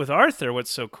 But with Arthur,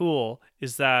 what's so cool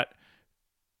is that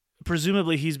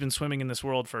presumably he's been swimming in this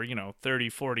world for, 30,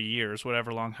 40 years,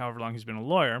 however long he's been a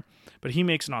lawyer, but he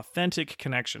makes an authentic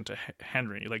connection to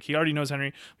Henry. Like he already knows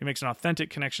Henry. He makes an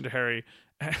authentic connection to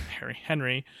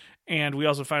Henry. And we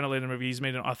also find out later in the movie, he's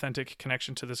made an authentic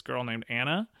connection to this girl named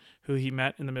Anna, who he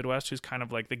met in the Midwest, who's kind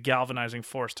of like the galvanizing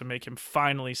force to make him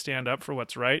finally stand up for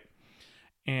what's right.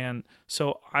 And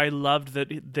so I loved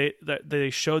that they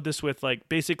showed this with like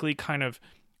basically kind of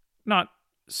not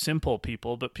simple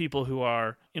people, but people who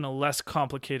are in a less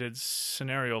complicated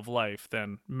scenario of life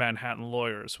than Manhattan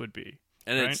lawyers would be.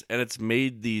 And right? it's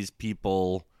made these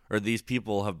people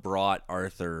have brought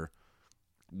Arthur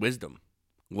wisdom,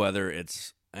 whether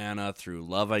it's Anna through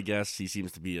love, I guess. He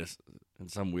seems to be in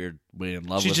some weird way in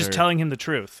love with her. She's just telling him the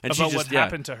truth and about what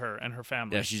happened to her and her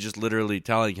family. Yeah, she's just literally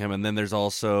telling him. And then there's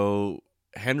also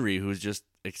Henry, who's just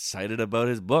excited about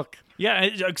his book. Yeah,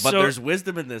 but there's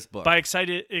wisdom in this book. By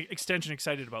excited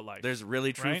about life. There's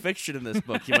really true fiction in this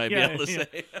book, you might be able to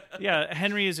say. Yeah,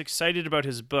 Henry is excited about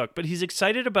his book, but he's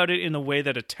excited about it in the way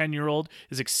that a 10-year-old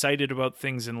is excited about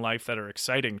things in life that are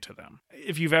exciting to them.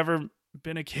 If you've ever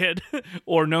been a kid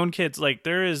or known kids, like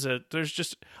there's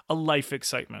just a life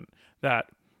excitement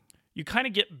that you kind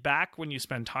of get back when you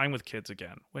spend time with kids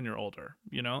again when you're older,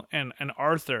 and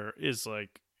Arthur is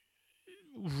like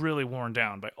really worn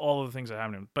down by all of the things that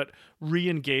happen to him, but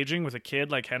re-engaging with a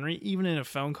kid like Henry, even in a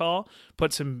phone call,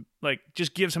 puts him like,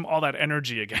 just gives him all that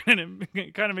energy again, and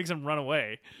it kind of makes him run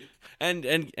away and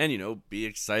be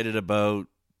excited about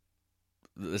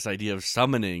this idea of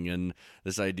summoning and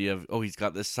this idea of, he's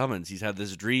got this summons, he's had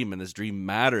this dream, and this dream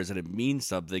matters and it means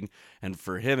something, and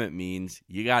for him it means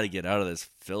you got to get out of this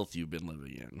filth you've been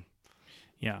living in.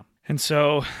 Yeah. And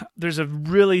so there's a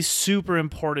really super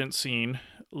important scene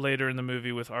later in the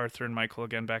movie with Arthur and Michael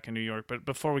again back in New York. But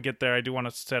before we get there, I do want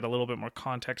to set a little bit more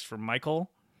context for Michael,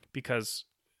 because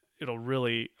it'll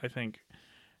really, I think,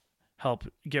 help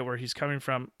get where he's coming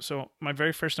from. So my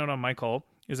very first note on Michael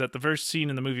is that the first scene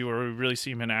in the movie where we really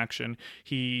see him in action,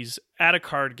 he's at a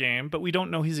card game, but we don't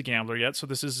know he's a gambler yet, so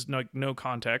this is no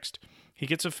context. He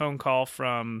gets a phone call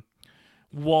from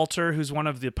Walter, who's one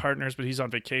of the partners, but he's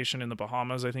on vacation in the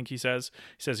Bahamas, I think he says.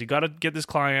 He says, you got to get this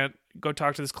client, go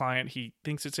talk to this client. He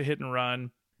thinks it's a hit and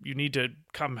run. You need to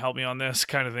come help me on this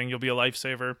kind of thing. You'll be a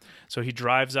lifesaver. So he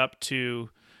drives up to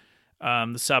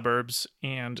the suburbs,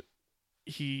 and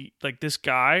he like this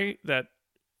guy that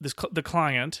the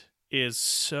client is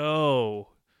so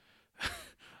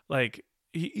like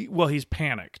he's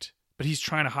panicked, but he's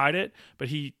trying to hide it. But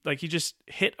he just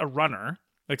hit a runner.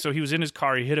 Like, so he was in his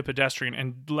car, he hit a pedestrian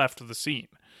and left the scene.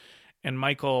 And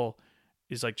Michael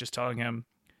is like just telling him,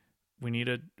 we need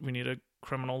a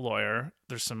criminal lawyer.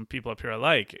 There's some people up here I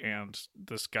like. And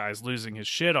this guy's losing his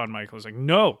shit on Michael. He's like,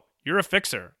 no, you're a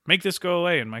fixer. Make this go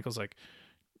away. And Michael's like,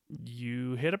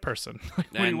 you hit a person.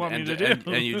 What do you want me to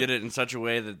do? And you did it in such a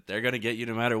way that they're going to get you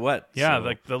no matter what. Yeah, so.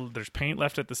 like there's paint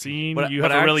left at the scene. But you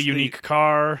have a really unique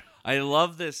car. I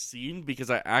love this scene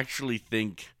because I actually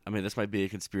think, I mean, this might be a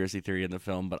conspiracy theory in the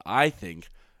film, but I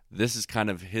think this is kind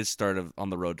of his start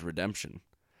on the road to redemption.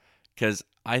 Because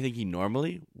I think he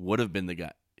normally would have been the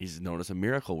guy. He's known as a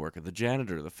miracle worker, the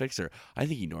janitor, the fixer. I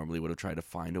think he normally would have tried to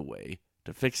find a way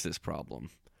to fix this problem.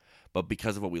 But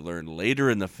because of what we learned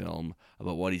later in the film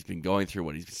about what he's been going through,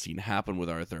 what he's seen happen with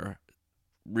Arthur,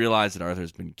 realize that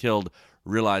Arthur's been killed,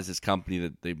 realize this company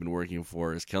that they've been working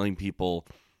for is killing people,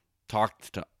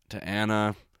 talked to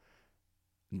Anna.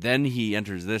 Then he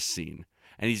enters this scene,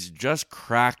 and he's just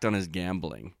cracked on his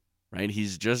gambling, right?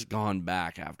 He's just gone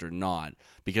back after not,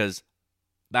 because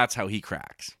that's how he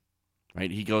cracks, right?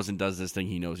 He goes and does this thing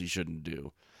he knows he shouldn't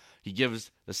do. He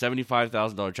gives the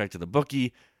 $75,000 check to the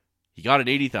bookie. He got an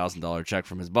 $80,000 check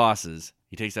from his bosses.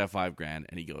 He takes that $5,000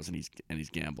 and he goes and he's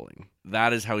gambling.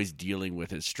 That is how he's dealing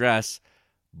with his stress.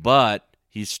 But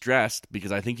he's stressed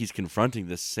because I think he's confronting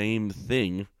the same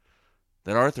thing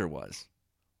that Arthur was.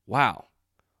 Wow,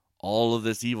 all of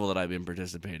this evil that I've been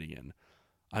participating in.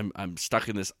 I'm stuck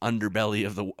in this underbelly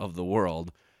of the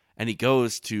world, and he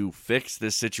goes to fix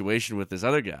this situation with this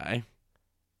other guy,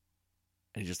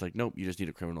 and he's just like, nope, you just need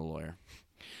a criminal lawyer.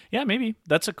 Yeah, maybe.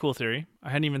 That's a cool theory. I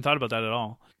hadn't even thought about that at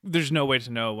all. There's no way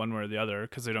to know one way or the other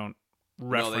because they don't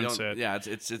reference it. Yeah,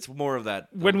 it's more of that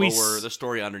the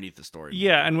story underneath the story.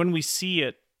 Yeah, and when we see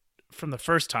it from the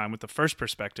first time with the first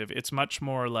perspective, it's much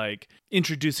more like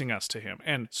introducing us to him.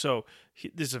 And so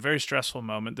this is a very stressful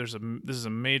moment. This is a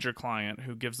major client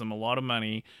who gives them a lot of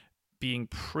money, being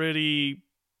pretty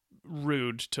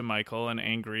rude to Michael and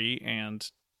angry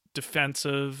and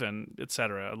defensive and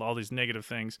etc., all these negative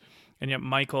things. And yet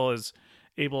Michael is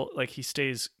able, like, he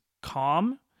stays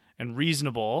calm and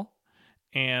reasonable,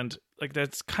 and like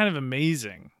that's kind of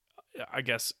amazing, I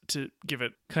guess, to give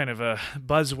it kind of a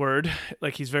buzzword.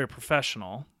 Like, he's very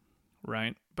professional,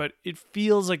 right? But it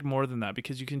feels like more than that,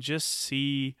 because you can just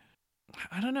see,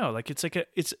 I don't know, like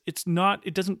it's not,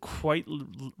 it doesn't quite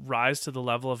rise to the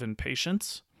level of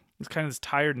impatience. It's kind of this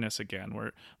tiredness again,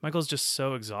 where Michael's just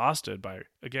so exhausted by,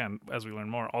 again, as we learn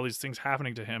more, all these things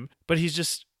happening to him, but he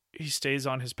stays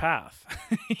on his path.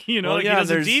 He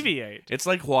doesn't deviate. It's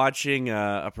like watching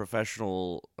a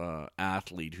professional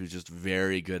athlete who's just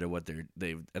very good at what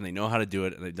they know how to do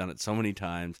it, and they've done it so many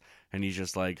times, and he's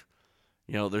just like,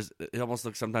 it almost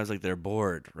looks sometimes like they're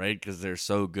bored, right? Because they're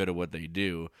so good at what they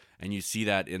do, and you see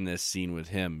that in this scene with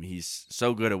him. He's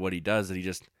so good at what he does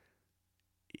that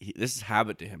this is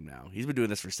habit to him now. He's been doing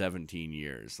this for 17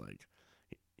 years. Like,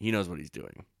 he knows what he's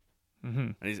doing.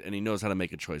 Mm-hmm. And he knows how to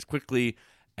make a choice quickly,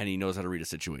 and he knows how to read a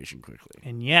situation quickly.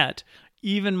 And yet,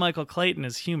 even Michael Clayton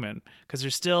is human, because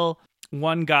there's still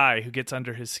one guy who gets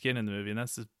under his skin in the movie, and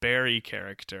that's this Barry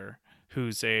character,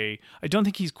 who's I don't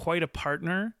think he's quite a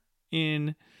partner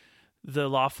in the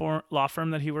law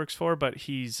firm that he works for, but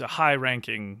he's a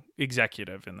high-ranking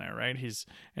executive in there, right?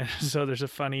 And so there's a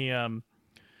funny...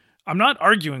 I'm not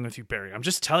arguing with you, Barry. I'm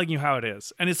just telling you how it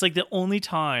is. And it's like one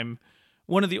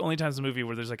of the only times in the movie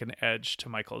where there's like an edge to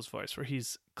Michael's voice, where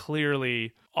he's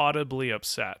clearly audibly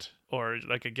upset, or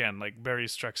like, again, like Barry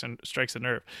strikes a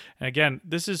nerve. And again,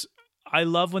 I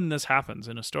love when this happens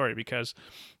in a story, because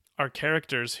our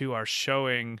characters who are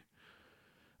showing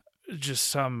just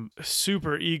some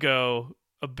super ego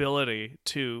ability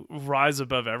to rise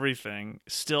above everything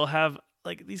still have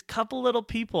like these couple little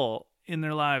people in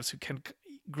their lives who can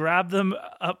grab them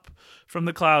up from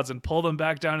the clouds and pull them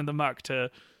back down in the muck to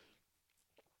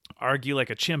argue like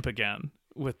a chimp again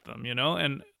with them,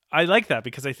 And I like that,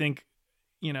 because I think,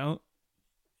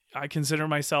 I consider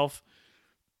myself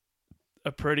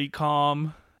a pretty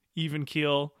calm, even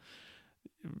keel,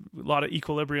 a lot of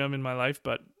equilibrium in my life,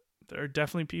 but there are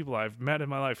definitely people I've met in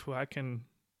my life who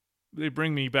they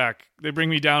bring me back. They bring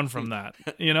me down from that,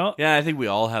 Yeah, I think we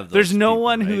all have those. There's no people,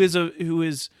 one right? who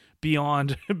is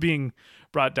beyond being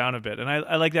brought down a bit. And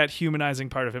I like that humanizing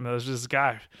part of him. There's this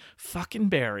guy, fucking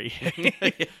Barry.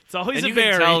 It's always a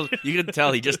Barry. You can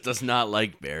tell he just does not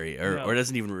like Barry, or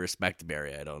doesn't even respect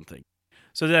Barry, I don't think.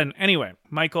 So then, anyway,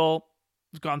 Michael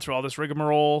gone through all this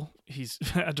rigmarole. He's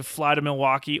had to fly to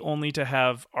Milwaukee only to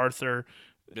have Arthur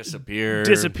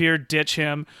disappear, ditch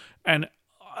him. And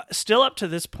still up to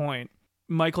this point,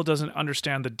 Michael doesn't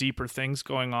understand the deeper things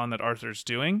going on that Arthur's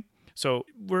doing. So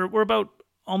we're about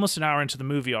almost an hour into the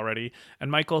movie already, and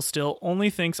Michael still only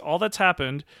thinks all that's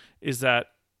happened is that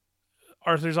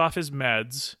Arthur's off his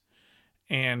meds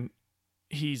and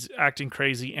he's acting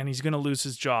crazy and he's going to lose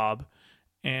his job.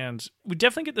 And we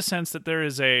definitely get the sense that there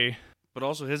is but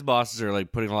also his bosses are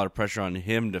like putting a lot of pressure on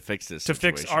him to fix this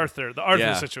situation. Fix Arthur, the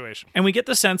Arthur situation. And we get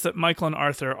the sense that Michael and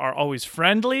Arthur are always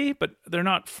friendly, but they're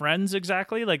not friends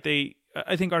exactly. Like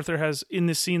I think Arthur has, in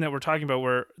this scene that we're talking about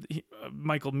where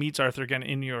Michael meets Arthur again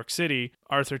in New York City,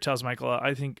 Arthur tells Michael,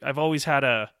 I think I've always had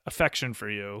a affection for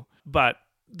you, but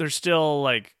there's still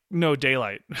like no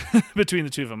daylight between the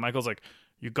two of them. Michael's like,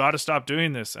 you got to stop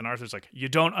doing this. And Arthur's like, you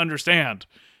don't understand.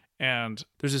 And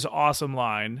there's this awesome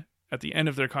line at the end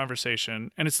of their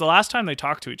conversation, and it's the last time they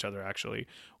talk to each other, actually,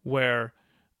 where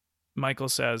Michael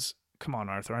says, come on,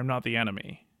 Arthur, I'm not the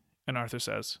enemy. And Arthur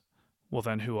says, well,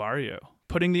 then who are you?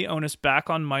 Putting the onus back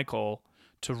on Michael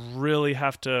to really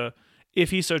have to,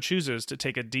 if he so chooses, to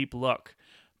take a deep look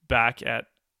back at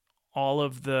all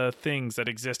of the things that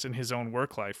exist in his own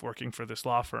work life working for this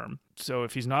law firm. So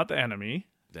if he's not the enemy,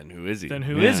 then who is he? Then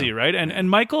who is he, right? And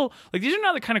Michael, like, these are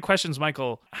not the kind of questions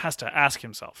Michael has to ask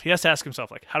himself. He has to ask himself,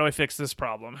 like, how do I fix this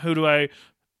problem? Who do I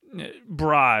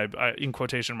bribe? In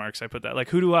quotation marks, I put that. Like,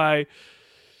 who do I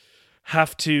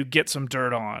have to get some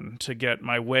dirt on to get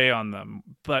my way on them?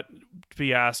 But to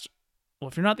be asked, well,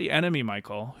 if you're not the enemy,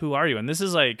 Michael, who are you? And this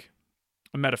is like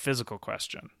a metaphysical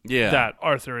question that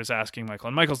Arthur is asking Michael.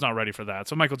 And Michael's not ready for that.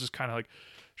 So Michael just kind of like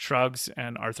shrugs,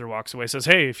 and Arthur walks away, says,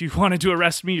 hey, if you wanted to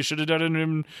arrest me, you should have done it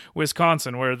in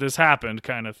Wisconsin where this happened,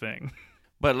 kind of thing.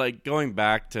 But like going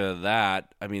back to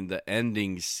that, I mean, the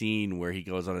ending scene where he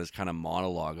goes on his kind of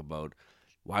monologue about,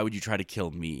 why would you try to kill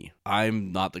me?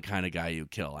 I'm not the kind of guy you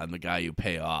kill. I'm the guy you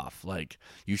pay off. Like,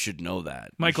 you should know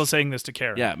that. Michael's saying this to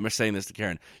Karen. Yeah, I'm saying this to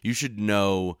Karen. You should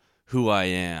know who I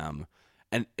am.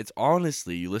 And it's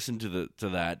honestly, you listen to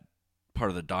that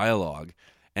part of the dialogue,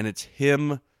 and it's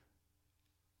him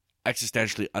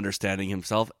existentially understanding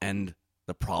himself and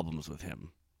the problems with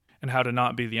him, and how to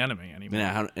not be the enemy anymore.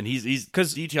 Yeah, and he's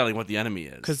detailing what the enemy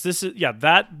is. Because this is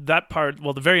that part.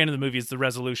 Well, the very end of the movie is the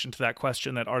resolution to that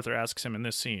question that Arthur asks him in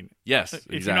this scene. Yes, if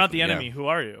exactly, you're not the enemy, who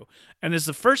are you? And it's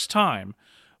the first time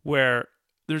where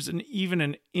there's even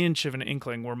an inch of an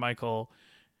inkling where Michael,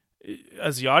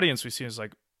 as the audience, we see is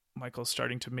like Michael's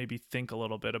starting to maybe think a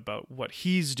little bit about what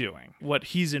he's doing, what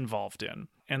he's involved in,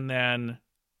 and then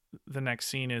the next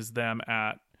scene is them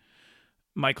at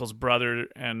Michael's brother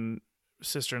and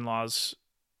sister-in-law's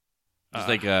it's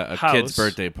like a house. Kid's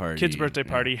birthday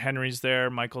party. Henry's there,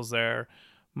 Michael's there.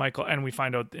 And we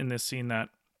find out in this scene that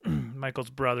Michael's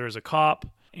brother is a cop,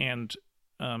 and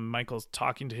Michael's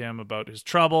talking to him about his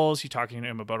troubles. He's talking to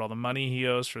him about all the money he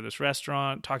owes for this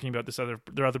restaurant, talking about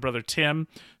their other brother, Tim,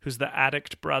 who's the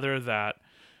addict brother that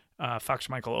fucked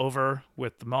Michael over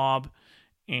with the mob.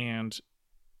 And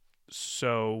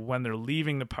so when they're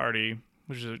leaving the party,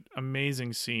 which is an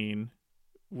amazing scene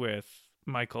with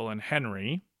Michael and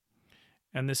Henry,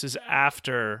 and this is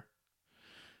after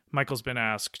Michael's been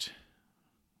asked,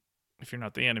 if you're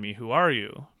not the enemy, who are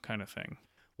you, kind of thing.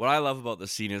 What I love about the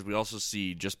scene is we also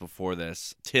see just before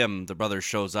this, Tim, the brother,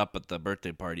 shows up at the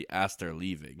birthday party as they're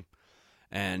leaving.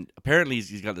 And apparently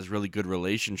he's got this really good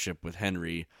relationship with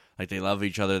Henry. Like, they love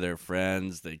each other, they're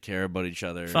friends, they care about each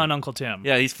other. Fun Uncle Tim.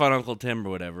 Yeah, he's fun Uncle Tim or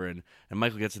whatever. And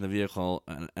Michael gets in the vehicle,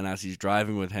 and as he's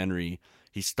driving with Henry,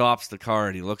 he stops the car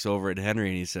and he looks over at Henry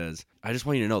and he says, I just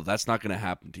want you to know that's not going to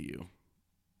happen to you.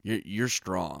 You're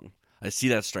strong. I see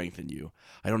that strength in you.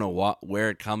 I don't know where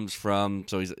it comes from.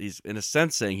 So he's in a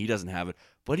sense saying he doesn't have it,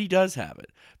 but he does have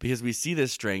it. Because we see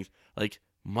this strength, like,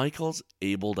 Michael's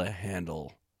able to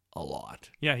handle a lot.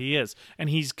 Yeah, he is. And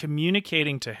he's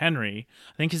communicating to Henry.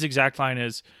 I think his exact line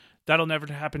is, that'll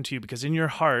never happen to you because in your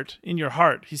heart,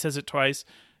 he says it twice,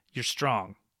 you're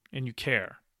strong and you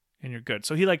care and you're good.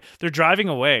 So they're driving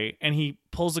away and he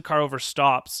pulls the car over,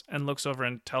 stops and looks over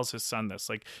and tells his son this,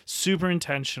 like, super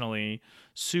intentionally,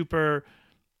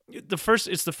 it's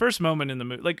the first moment in the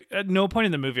movie. Like, at no point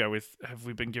in the movie have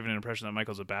we been given an impression that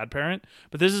Michael's a bad parent,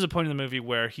 but this is a point in the movie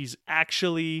where he's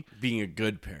actually being a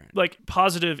good parent, like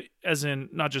positive, as in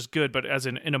not just good, but as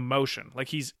in an emotion. Like,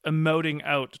 he's emoting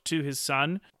out to his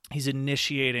son. He's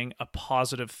initiating a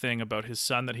positive thing about his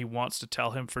son that he wants to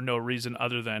tell him for no reason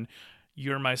other than,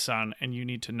 you're my son and you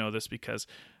need to know this because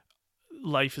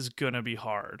life is gonna be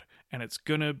hard and it's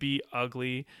gonna be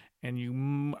ugly and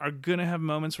you are going to have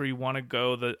moments where you want to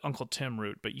go the Uncle Tim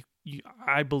route, but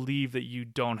I believe that you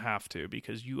don't have to,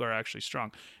 because you are actually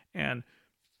strong. And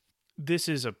this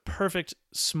is a perfect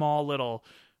small little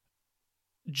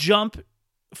jump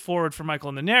forward for Michael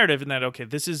in the narrative, in that, okay,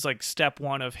 this is like step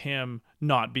one of him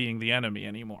not being the enemy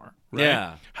anymore. Right?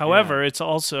 Yeah. However, it's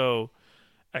also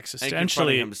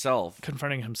existentially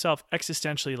confronting himself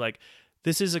existentially. Like,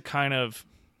 this is a kind of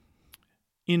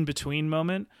in-between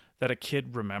moment that a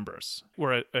kid remembers,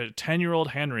 where a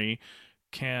 10-year-old Henry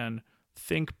can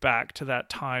think back to that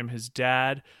time his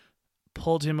dad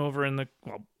pulled him over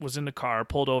was in the car,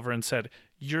 pulled over and said,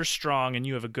 "You're strong and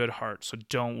you have a good heart, so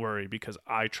don't worry because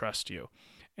I trust you."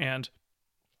 And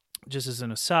just as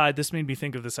an aside, this made me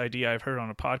think of this idea I've heard on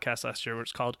a podcast last year, where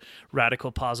it's called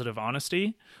radical positive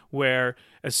honesty, where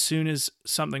as soon as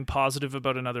something positive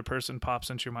about another person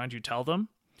pops into your mind, you tell them,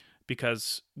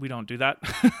 because we don't do that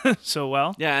so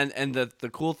well. Yeah, and the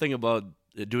cool thing about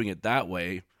doing it that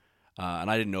way,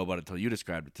 and I didn't know about it until you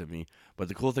described it to me, but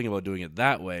the cool thing about doing it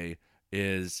that way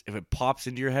is if it pops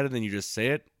into your head and then you just say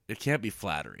it, it can't be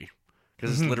flattery.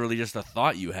 Because it's literally just a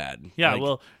thought you had. Yeah, like,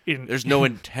 well, there's no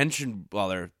intention. Well,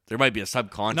 there might be a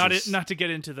subconscious. Not to get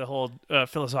into the whole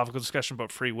philosophical discussion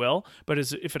about free will, but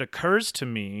if it occurs to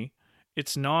me,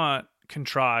 it's not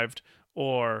contrived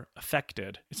or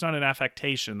affected. It's not an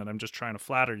affectation that I'm just trying to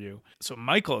flatter you. So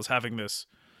Michael is having this,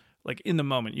 like, in the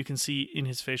moment. You can see in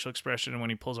his facial expression, and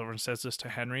when he pulls over and says this to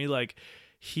Henry, like,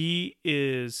 he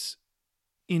is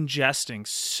ingesting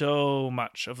so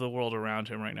much of the world around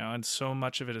him right now, and so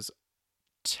much of it is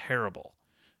terrible.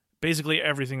 Basically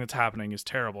everything that's happening is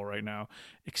terrible right now,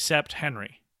 except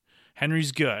Henry.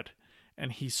 Henry's good,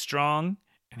 and he's strong,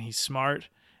 and he's smart,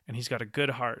 and he's got a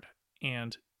good heart.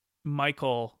 And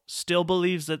Michael still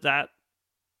believes that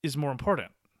is more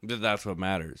important. That's what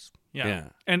matters. Yeah.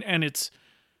 And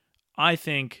I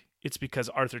think it's because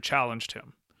Arthur challenged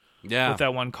him. Yeah. With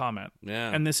that one comment. Yeah.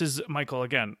 And this is Michael,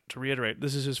 again, to reiterate,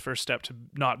 this is his first step to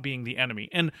not being the enemy.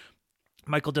 And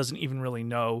Michael doesn't even really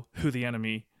know who the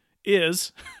enemy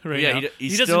is right now.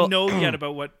 He doesn't know yet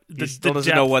about what he still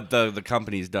doesn't know what the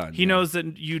company's done. He knows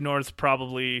that U-North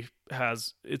probably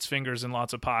has its fingers in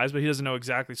lots of pies, but he doesn't know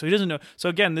exactly. So he doesn't know. So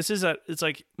again, it's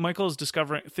like Michael's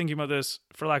thinking about this,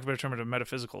 for lack of a better term, at a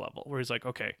metaphysical level, where he's like,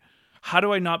 okay, how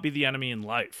do I not be the enemy in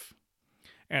life?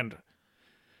 And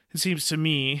it seems to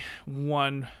me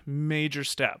one major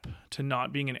step to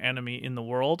not being an enemy in the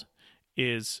world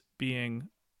is being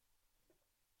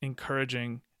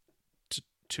encouraging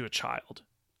to a child.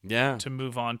 Yeah. To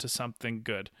move on to something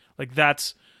good. Like,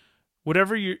 that's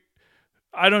whatever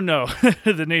I don't know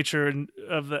the nature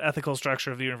of the ethical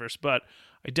structure of the universe, but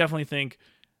I definitely think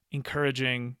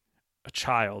encouraging a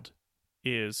child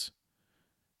is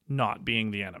not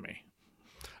being the enemy.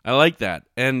 I like that.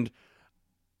 And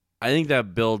I think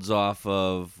that builds off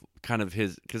of kind of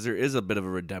his, because there is a bit of a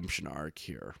redemption arc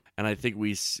here. And I think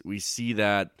we see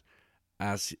that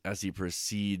as he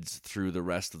proceeds through the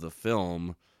rest of the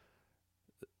film,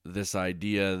 this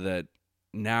idea that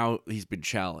now he's been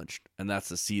challenged, and that's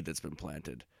the seed that's been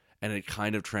planted, and it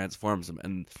kind of transforms him.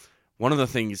 And one of the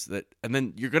things and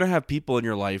then you're going to have people in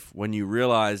your life, when you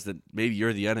realize that maybe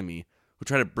you're the enemy, who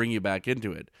try to bring you back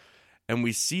into it. And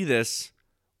we see this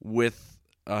with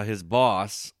his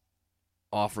boss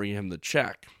offering him the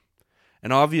check.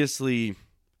 And obviously,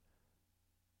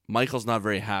 Michael's not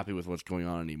very happy with what's going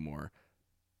on anymore.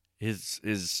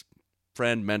 His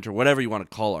friend, mentor, whatever you want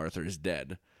to call Arthur, is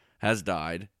dead, has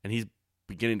died, and he's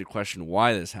beginning to question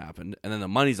why this happened. And then the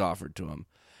money's offered to him.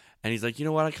 And he's like, you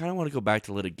know what, I kind of want to go back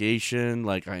to litigation.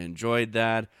 Like, I enjoyed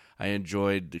that. I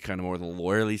enjoyed the kind of more the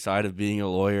lawyerly side of being a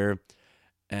lawyer.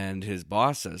 And his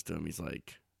boss says to him, he's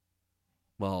like,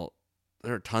 well,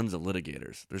 there are tons of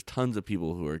litigators. There's tons of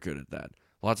people who are good at that.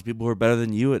 Lots of people who are better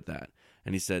than you at that.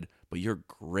 And he said, but you're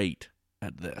great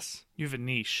at this. You have a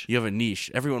niche. You have a niche.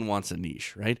 Everyone wants a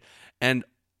niche, right? And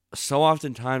so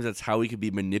oftentimes that's how we can be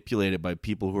manipulated by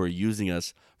people who are using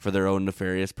us for their own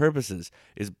nefarious purposes,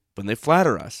 is when they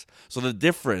flatter us. So the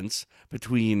difference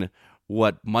between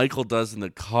what Michael does in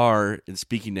the car in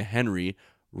speaking to Henry,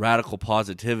 radical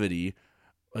positivity,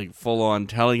 like full on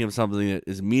telling him something that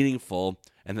is meaningful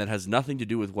and that has nothing to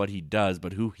do with what he does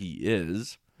but who he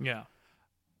is. Yeah.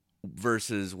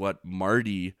 Versus what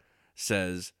Marty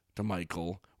says to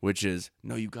Michael, which is,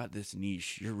 no, you got this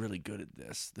niche. You're really good at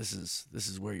this. This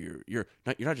is where you're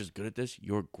not just good at this,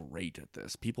 you're great at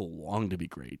this. People long to be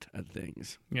great at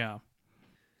things. Yeah.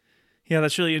 Yeah,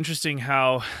 that's really interesting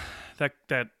how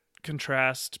that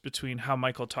contrast between how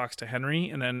Michael talks to Henry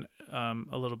and then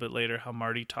a little bit later how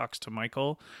Marty talks to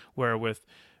Michael, where with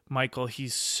Michael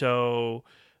he's so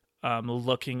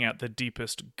looking at the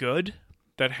deepest good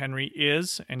that Henry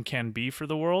is and can be for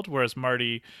the world, whereas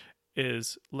Marty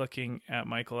is looking at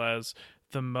Michael as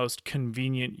the most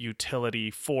convenient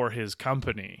utility for his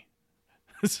company.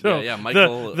 So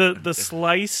Michael, the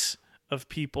slice of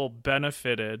people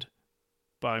benefited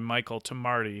by Michael to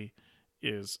Marty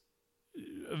is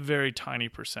a very tiny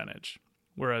percentage,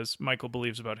 whereas Michael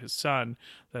believes about his son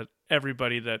that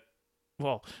everybody that,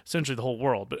 well, essentially the whole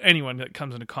world, but anyone that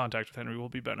comes into contact with Henry will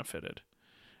be benefited.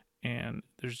 And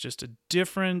there's just a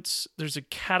difference. There's a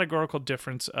categorical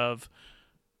difference of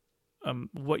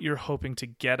what you're hoping to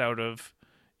get out of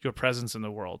your presence in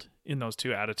the world in those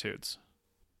two attitudes.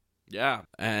 Yeah,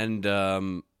 and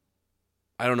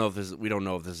I don't know if we don't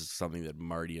know if this is something that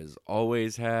Marty has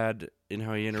always had in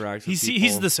how he interacts with people.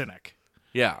 He's the cynic.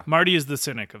 Yeah. Marty is the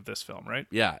cynic of this film, right?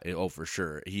 Yeah, for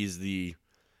sure. He's the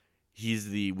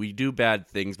we do bad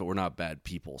things, but we're not bad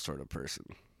people sort of person.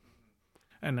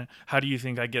 And how do you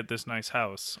think I get this nice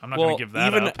house? I'm not going to give that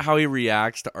even up. How he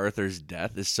reacts to Arthur's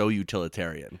death is so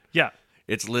utilitarian. Yeah.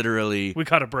 It's literally... We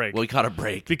caught a break. Well, we caught a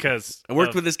break. Because... I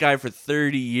worked with this guy for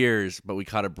 30 years, but we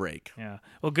caught a break. Yeah.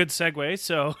 Well, good segue.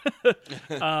 So,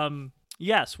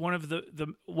 yes, one of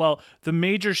the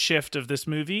major shift of this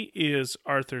movie is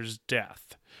Arthur's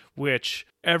death, which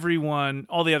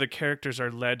all the other characters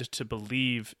are led to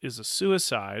believe is a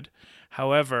suicide.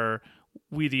 However,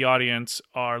 we, the audience,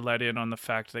 are let in on the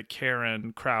fact that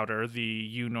Karen Crowder, the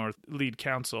U-North lead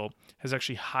counsel, has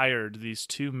actually hired these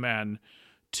two men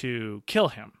to kill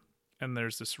him. And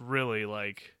there's this really,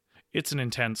 it's an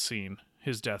intense scene,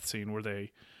 his death scene, where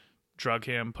they drug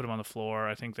him, put him on the floor.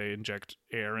 I think they inject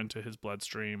air into his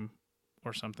bloodstream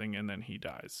or something, and then he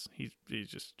dies. He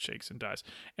just shakes and dies.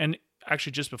 And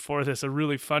actually, just before this, a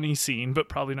really funny scene, but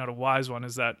probably not a wise one,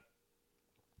 is that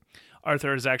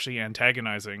Arthur is actually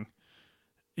antagonizing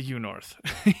U-North.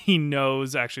 He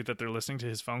knows actually that they're listening to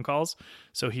his phone calls,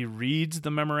 so he reads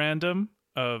the memorandum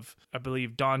of, I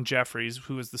believe, Don Jeffries,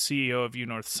 who is the CEO of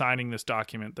U-North, signing this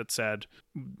document that said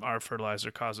our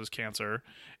fertilizer causes cancer,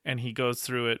 and he goes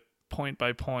through it point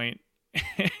by point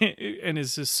and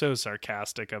is just so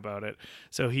sarcastic about it.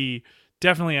 So he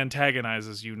definitely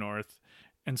antagonizes U-North,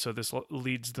 and so this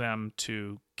leads them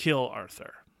to kill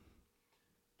Arthur.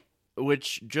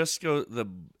 Which just goes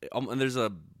and there's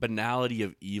a banality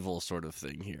of evil sort of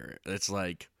thing here. It's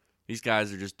like these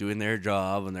guys are just doing their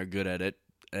job and they're good at it,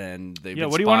 and they've been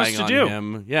what do you want us spying to on do?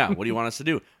 him. Yeah, what do you want us to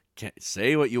do? Can't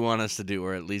say what you want us to do,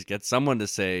 or at least get someone to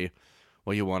say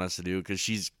what you want us to do. Because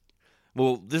this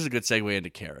is a good segue into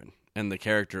Karen and the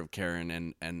character of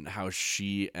Karen and how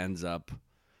she ends up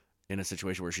in a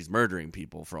situation where she's murdering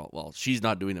people she's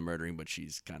not doing the murdering, but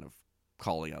she's kind of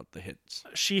calling out the hits.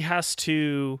 She has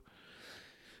to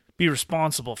be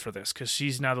responsible for this because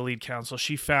she's now the lead counsel.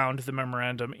 She found the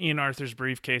memorandum in Arthur's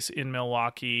briefcase in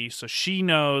Milwaukee, so she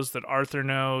knows that Arthur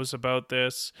knows about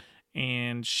this,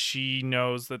 and she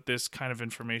knows that this kind of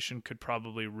information could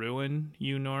probably ruin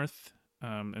U-North.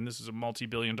 And this is a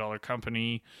multi-billion-dollar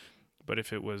company, but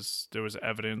if there was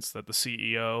evidence that the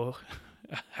CEO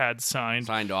had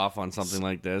signed off on something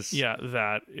like this,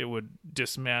 that it would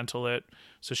dismantle it.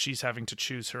 So she's having to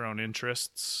choose her own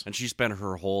interests. And she spent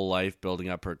her whole life building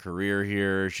up her career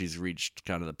here. She's reached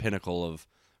kind of the pinnacle of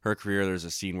her career. There's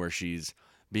a scene where she's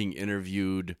being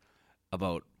interviewed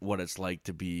about what it's like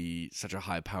to be such a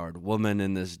high-powered woman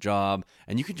in this job.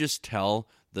 And you can just tell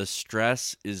the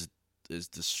stress is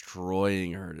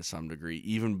destroying her to some degree,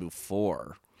 even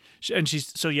before. And she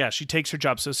takes her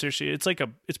job so seriously.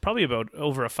 It's probably about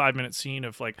over a 5-minute scene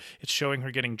of it's showing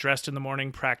her getting dressed in the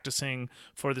morning, practicing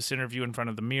for this interview in front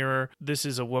of the mirror. This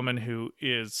is a woman who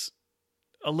is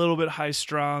a little bit high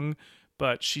strung,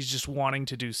 but she's just wanting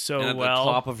to do so and at well.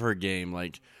 The top of her game. I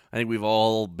think we've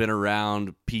all been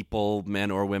around people,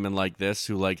 men or women like this,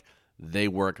 who they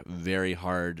work very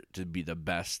hard to be the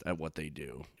best at what they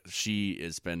do. She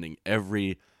is spending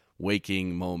every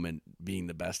waking moment being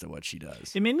the best at what she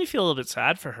does. It made me feel a little bit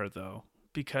sad for her, though,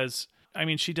 because,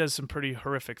 she does some pretty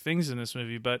horrific things in this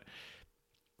movie, but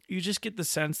you just get the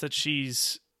sense that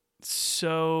she's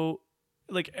so,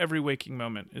 every waking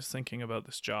moment is thinking about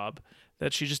this job,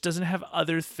 that she just doesn't have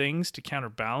other things to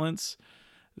counterbalance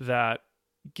that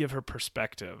give her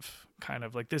perspective, kind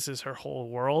of this is her whole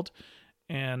world.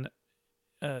 And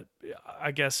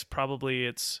I guess probably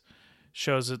it's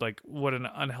shows it what an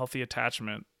unhealthy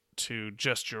attachment to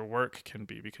just your work can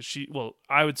be, because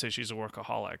I would say she's a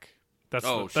workaholic. That's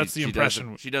the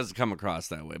impression. She does come across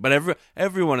that way, but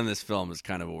everyone in this film is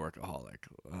kind of a workaholic.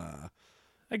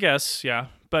 I guess, yeah.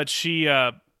 But she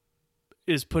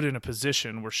is put in a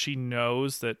position where she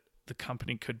knows that the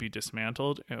company could be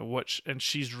dismantled, and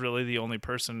she's really the only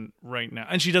person right now,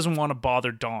 and she doesn't want to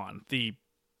bother Don.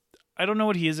 I don't know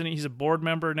what he is. He's a board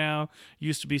member now,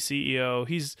 used to be CEO.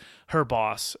 He's her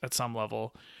boss at some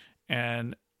level.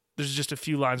 And there's just a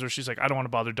few lines where she's like, I don't want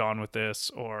to bother Don with this,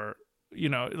 or,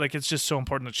 like it's just so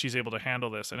important that she's able to handle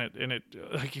this. And it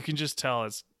like you can just tell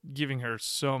it's giving her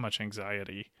so much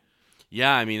anxiety.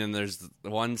 Yeah, I mean, and there's the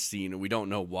one scene, we don't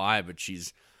know why, but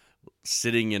she's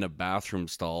sitting in a bathroom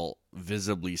stall,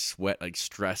 visibly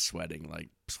stress sweating, like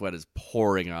sweat is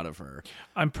pouring out of her.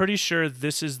 I'm pretty sure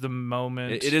this is the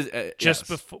moment. It is just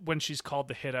before when she's called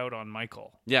the hit out on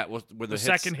Michael. Yeah, well, when the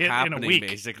second hit in a week,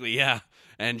 basically. Yeah,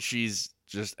 and she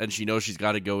knows she's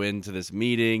got to go into this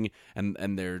meeting,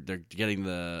 and they're getting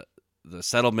the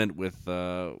settlement with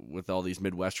all these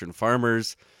Midwestern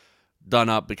farmers done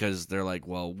up, because they're like,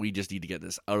 well, we just need to get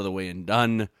this out of the way and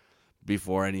done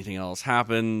before anything else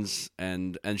happens,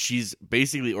 and she's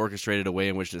basically orchestrated a way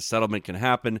in which this settlement can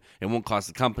happen. It won't cost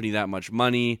the company that much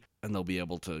money, and they'll be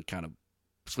able to kind of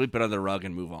sweep it under the rug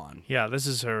and move on. Yeah, this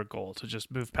is her goal, to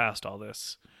just move past all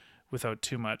this without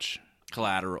too much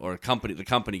collateral or the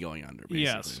company going under, basically.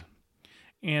 Yes.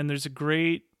 And there's a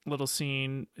great little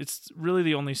scene. It's really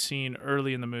the only scene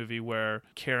early in the movie where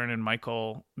Karen and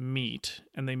Michael meet,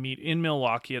 and they meet in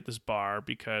Milwaukee at this bar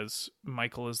because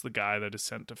Michael is the guy that is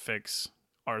sent to fix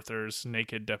Arthur's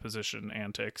naked deposition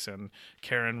antics, and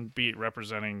Karen,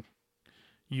 representing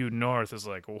U North, is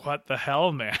like, what the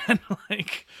hell, man?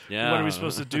 Like, yeah. What are we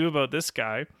supposed to do about this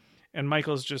guy? And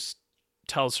Michael's just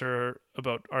tells her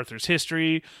about Arthur's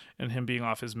history and him being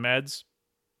off his meds,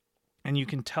 and you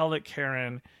can tell that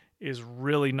Karen is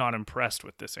really not impressed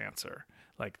with this answer.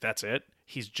 Like, that's it?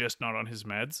 He's just not on his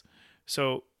meds?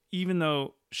 So even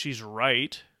though she's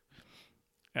right,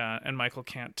 and Michael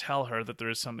can't tell her that there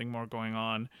is something more going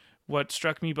on, what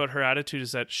struck me about her attitude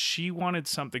is that she wanted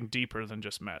something deeper than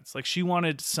just meds. Like, she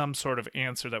wanted some sort of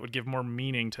answer that would give more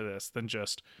meaning to this than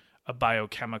just a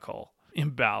biochemical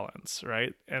imbalance,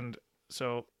 right? And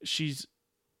so she's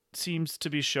seems to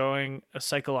be showing a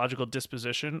psychological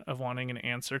disposition of wanting an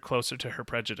answer closer to her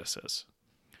prejudices.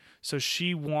 So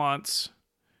she wants,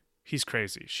 he's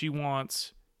crazy. She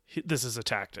wants, this is a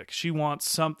tactic. She wants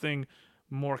something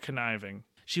more conniving.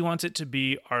 She wants it to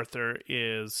be Arthur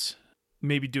is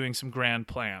maybe doing some grand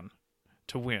plan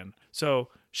to win. So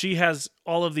she has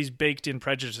all of these baked in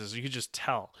prejudices. You could just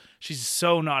tell. She's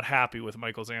so not happy with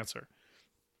Michael's answer.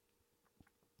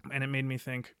 And it made me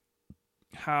think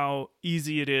how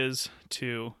easy it is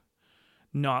to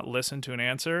not listen to an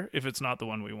answer if it's not the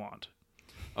one we want.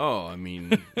 Oh, I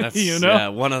mean, that's yeah,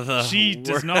 one of the... She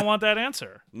does not want that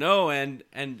answer. No, and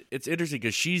it's interesting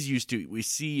because she's used to... We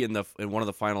see in one of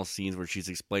the final scenes where she's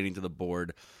explaining to the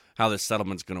board how this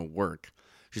settlement's going to work.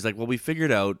 She's like, well, we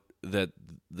figured out that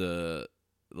the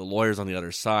lawyers on the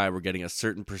other side were getting a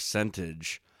certain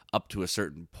percentage up to a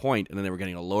certain point, and then they were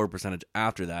getting a lower percentage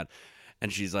after that.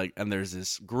 And she's like, and there's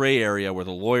this gray area where the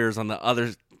lawyers on the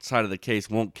other side of the case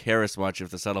won't care as much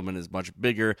if the settlement is much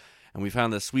bigger. And we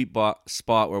found this sweet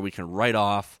spot where we can write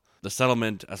off the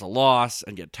settlement as a loss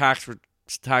and get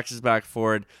taxes back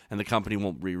for it, and the company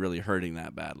won't be really hurting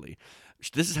that badly.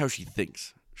 This is how she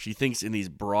thinks. She thinks in these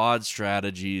broad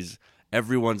strategies.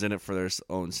 Everyone's in it for their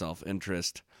own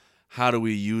self-interest. How do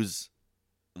we use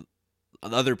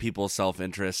other people's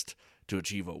self-interest to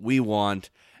achieve what we want?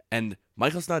 And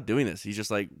Michael's not doing this. He's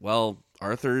just like, well,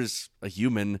 Arthur's a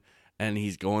human, and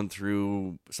he's going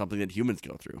through something that humans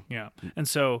go through. Yeah. And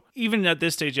so even at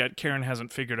this stage yet, Karen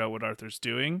hasn't figured out what Arthur's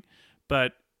doing,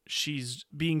 but she's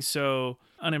being so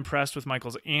unimpressed with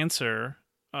Michael's answer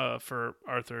for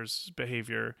Arthur's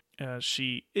behavior.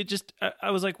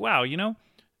 I was like, wow,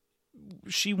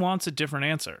 she wants a different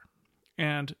answer.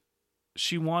 And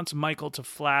she wants Michael to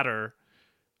flatter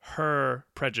her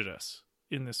prejudice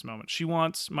in this moment. She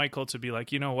wants Michael to be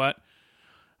like, you know what?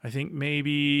 I think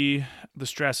maybe the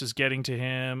stress is getting to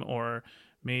him, or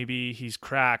maybe he's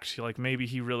cracked. Like, maybe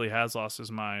he really has lost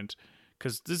his mind.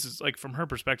 Because this is, like, from her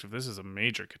perspective, this is a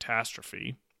major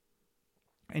catastrophe.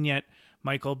 And yet,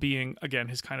 Michael being, again,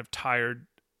 his kind of tired,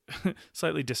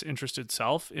 slightly disinterested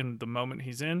self in the moment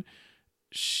he's in,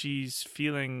 she's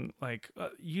feeling like,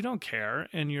 you don't care,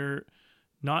 and you're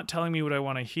not telling me what I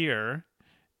want to hear.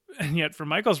 And yet, from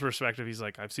Michael's perspective, he's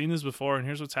like, I've seen this before, and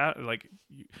here's what's happening. Like,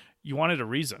 you wanted a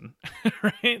reason,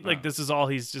 right? Like, this is all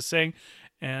he's just saying.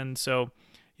 And so,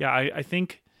 yeah, I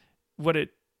think what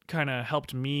it kind of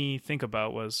helped me think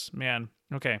about was, man,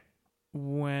 okay,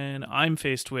 when I'm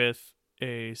faced with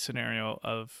a scenario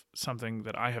of something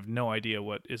that I have no idea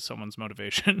what is someone's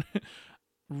motivation,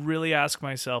 really ask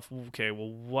myself, okay,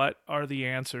 well, what are the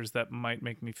answers that might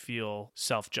make me feel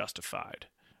self-justified?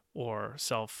 or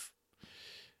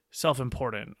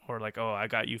self-important, or like, oh, I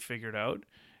got you figured out.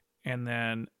 And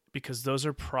then because those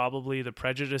are probably the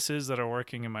prejudices that are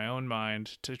working in my own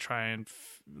mind to try and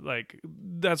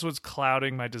that's what's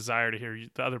clouding my desire to hear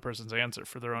the other person's answer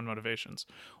for their own motivations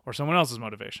or someone else's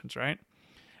motivations, right?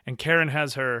 And Karen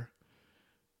has her,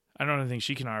 I don't think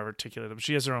she can articulate them, but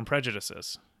she has her own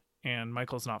prejudices, and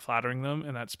Michael's not flattering them,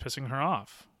 and that's pissing her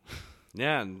off.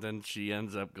 Yeah, and then she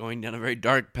ends up going down a very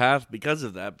dark path because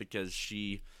of that, because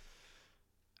she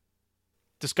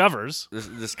discovers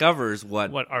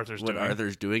what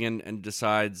Arthur's doing and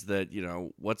decides that, you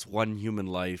know, what's one human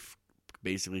life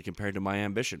basically compared to my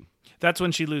ambition. That's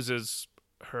when she loses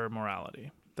her morality.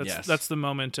 That's the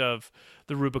moment of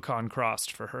the Rubicon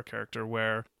crossed for her character,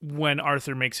 where when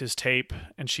Arthur makes his tape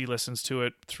and she listens to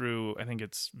it through, I think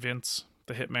it's Vince,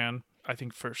 the hitman. I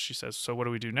think first she says, so what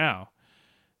do we do now?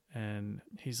 And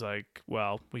he's like,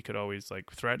 well, we could always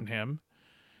like threaten him.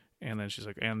 And then she's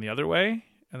like, and the other way?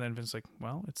 And then Vince's like,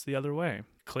 well, it's the other way.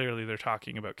 Clearly they're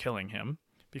talking about killing him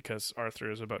because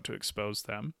Arthur is about to expose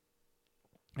them.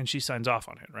 And she signs off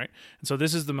on it, right? And so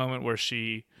this is the moment where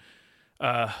she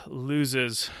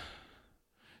loses.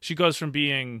 She goes from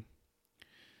being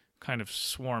kind of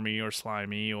swarmy or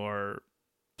slimy or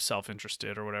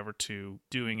self-interested or whatever to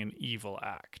doing an evil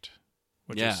act,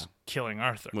 which is killing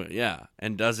Arthur. Well, yeah,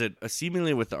 and does it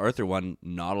seemingly with the Arthur one,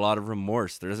 not a lot of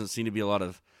remorse. There doesn't seem to be a lot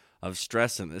of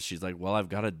stress in this. She's like, well, I've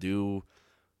got to do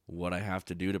what I have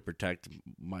to do to protect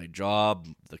my job,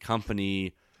 the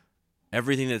company,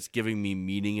 everything that's giving me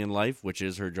meaning in life, which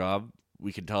is her job.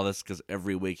 We can tell this because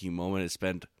every waking moment is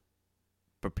spent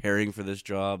preparing for this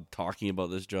job, talking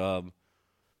about this job.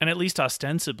 And at least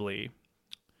ostensibly,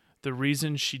 the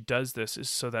reason she does this is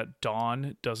so that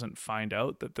Dawn doesn't find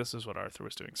out that this is what Arthur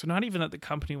was doing. So not even that the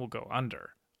company will go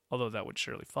under, although that would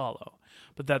surely follow,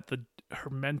 but that her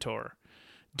mentor,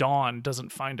 Dawn,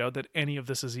 doesn't find out that any of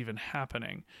this is even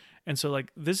happening. And so,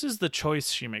 like, this is the choice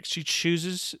she makes. She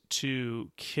chooses to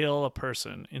kill a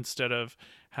person instead of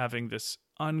having this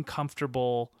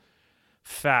uncomfortable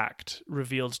fact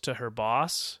revealed to her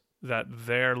boss that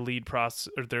their lead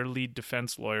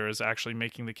defense lawyer is actually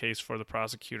making the case for the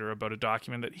prosecutor about a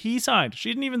document that he signed. She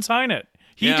didn't even sign it.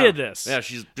 He did this. Yeah,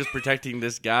 she's just protecting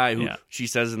this guy who she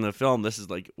says in the film, this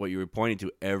is like what you were pointing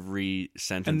to, every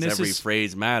sentence, every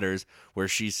phrase matters, where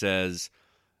she says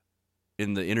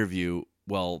in the interview,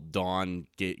 well, Dawn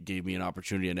gave me an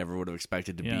opportunity I never would have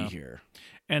expected to be here.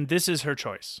 And this is her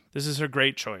choice. This is her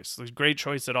great choice. The great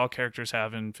choice that all characters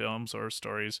have in films or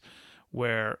stories,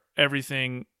 where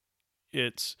everything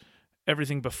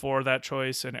before that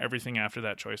choice and everything after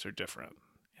that choice are different.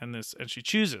 And she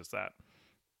chooses that.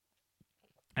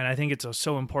 And I think it's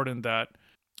so important that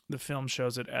the film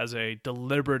shows it as a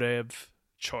deliberative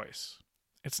choice.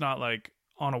 It's not like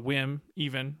on a whim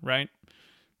even, right?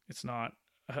 It's not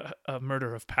a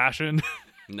murder of passion.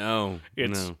 No.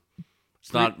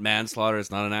 It's not manslaughter.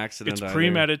 It's not an accident. It's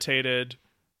premeditated.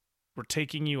 We're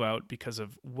taking you out because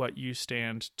of what you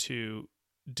stand to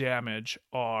damage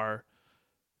our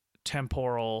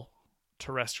temporal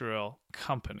terrestrial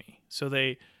company. So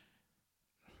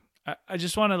I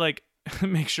just want to like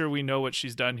make sure we know what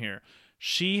she's done here.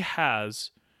 She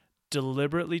has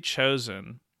deliberately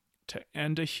chosen to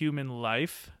end a human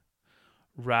life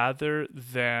rather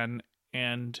than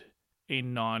end a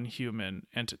non-human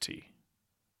entity.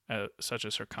 Such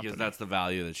as her company. Because that's the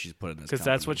value that she's put in this company.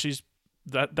 Because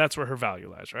that's where her value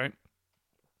lies, right?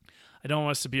 I don't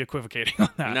want us to be equivocating on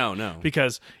that. No.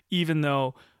 Because even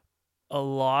though a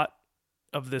lot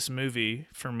of this movie,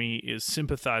 for me, is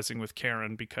sympathizing with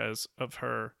Karen because of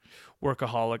her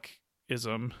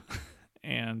workaholicism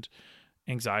and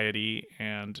anxiety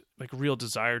and like real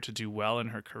desire to do well in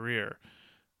her career,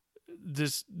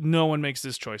 no one makes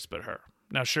this choice but her.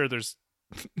 Now, sure, there's...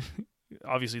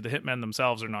 obviously the hitmen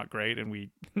themselves are not great, and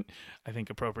we, I think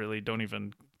appropriately, don't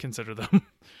even consider them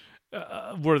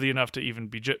worthy enough to even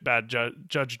be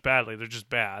judged badly. They're just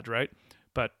bad, right?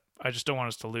 But I just don't want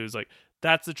us to lose. Like,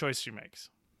 that's the choice she makes.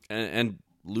 And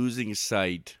losing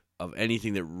sight of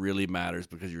anything that really matters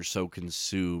because you're so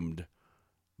consumed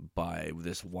by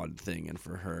this one thing. And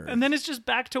for her... And then it's just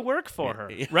back to work for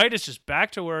her, right? It's just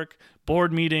back to work,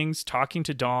 board meetings, talking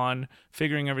to Dawn,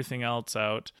 figuring everything else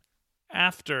out.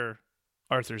 After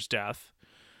Arthur's death,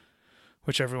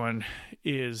 which everyone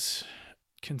is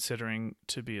considering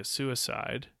to be a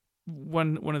suicide,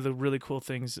 one of the really cool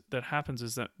things that happens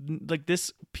is that like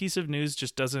this piece of news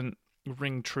just doesn't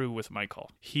ring true with Michael.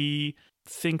 He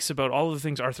thinks about all of the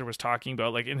things Arthur was talking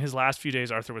about. Like in his last few days,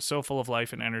 Arthur was so full of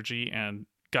life and energy and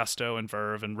gusto and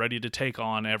verve and ready to take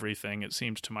on everything, it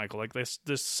seems to Michael. Like this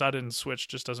sudden switch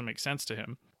just doesn't make sense to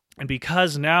him. And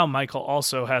because now Michael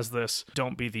also has this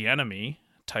don't be the enemy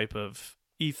type of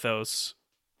ethos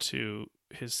to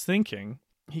his thinking,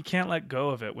 he can't let go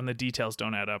of it when the details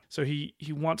don't add up. So he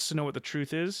wants to know what the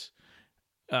truth is,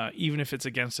 even if it's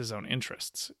against his own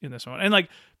interests in this moment. And like,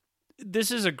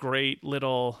 this is a great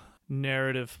little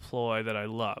narrative ploy that I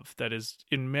love, that is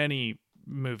in many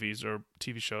movies or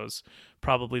TV shows.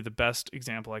 Probably the best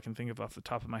example I can think of off the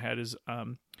top of my head is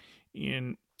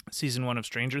in season 1 of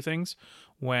Stranger Things,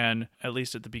 when, at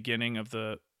least at the beginning of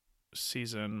the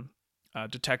season,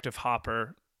 Detective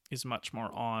Hopper is much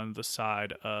more on the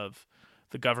side of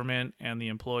the government and the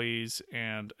employees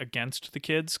and against the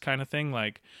kids kind of thing.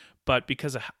 Like, but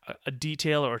because a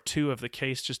detail or two of the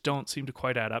case just don't seem to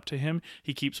quite add up to him,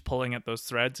 he keeps pulling at those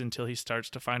threads until he starts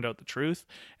to find out the truth,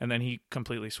 and then he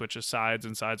completely switches sides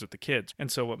and sides with the kids.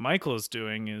 And so what Michael is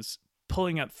doing is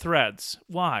pulling at threads.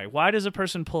 Why? Why does a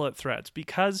person pull at threads?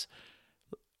 Because,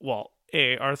 well,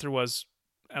 Arthur was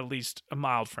at least a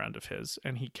mild friend of his,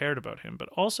 and he cared about him, but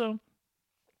also,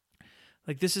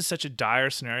 like, this is such a dire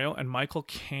scenario, and Michael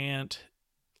can't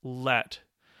let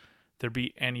there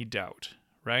be any doubt,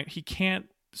 right? He can't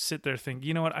sit there thinking,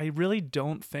 you know what, I really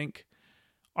don't think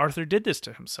Arthur did this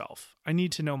to himself. I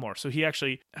need to know more. So he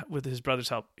actually, with his brother's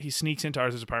help, he sneaks into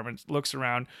Arthur's apartment, looks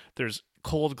around. There's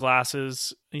cold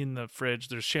glasses in the fridge.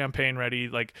 There's champagne ready.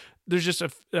 Like, there's just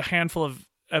a handful of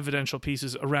evidential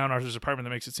pieces around Arthur's apartment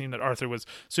that makes it seem that Arthur was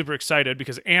super excited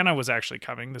because Anna was actually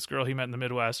coming, this girl he met in the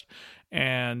Midwest.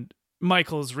 And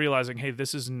Michael is realizing, hey,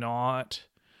 this is not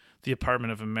the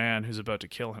apartment of a man who's about to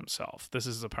kill himself. This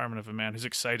is the apartment of a man who's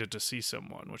excited to see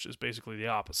someone, which is basically the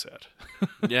opposite.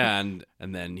 Yeah,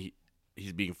 and then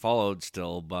he's being followed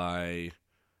still by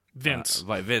Vince.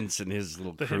 By Vince and his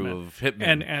little crew of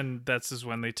hitmen. And that's is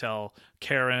when they tell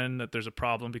Karen that there's a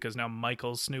problem because now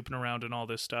Michael's snooping around and all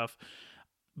this stuff.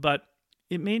 But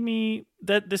it made me,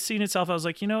 that the scene itself, I was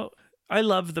like, you know, I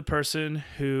love the person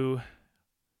who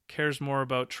cares more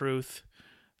about truth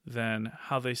than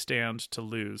how they stand to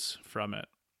lose from it,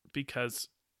 because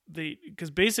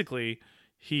basically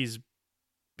he'd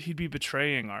be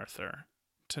betraying Arthur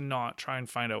to not try and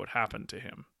find out what happened to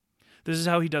him. This is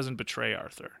how he doesn't betray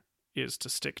Arthur, is to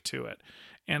stick to it.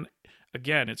 And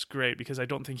again, it's great because I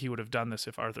don't think he would have done this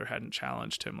if Arthur hadn't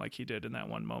challenged him like he did in that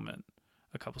one moment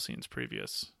a couple scenes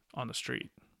previous on the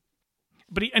street.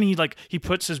 But he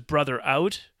puts his brother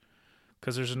out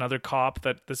because there's another cop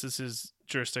that this is his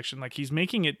jurisdiction. Like, he's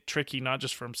making it tricky, not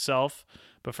just for himself,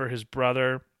 but for his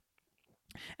brother.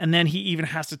 And then he even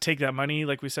has to take that money,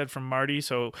 like we said, from Marty.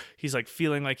 So he's like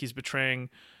feeling like he's betraying.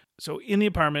 So in the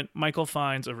apartment, Michael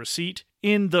finds a receipt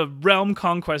in the Realm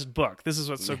Conquest book. This is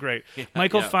what's so great.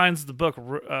 Michael finds the book,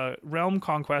 Realm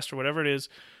Conquest or whatever it is,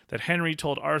 that Henry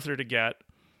told Arthur to get.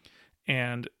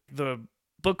 And the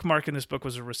bookmark in this book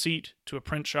was a receipt to a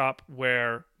print shop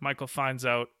where Michael finds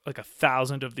out like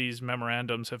 1,000 of these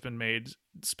memorandums have been made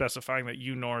specifying that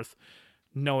U-North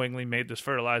knowingly made this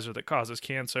fertilizer that causes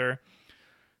cancer.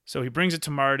 So he brings it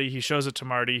to Marty. He shows it to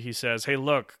Marty. He says, hey,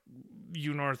 look,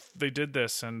 U-North, they did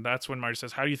this. And that's when Marty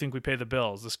says, how do you think we pay the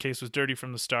bills? This case was dirty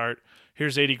from the start.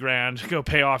 Here's $80,000. Go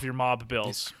pay off your mob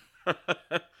bills.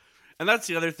 And that's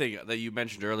the other thing that you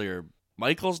mentioned earlier.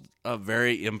 Michael's a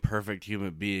very imperfect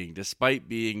human being, despite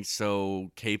being so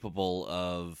capable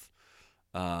of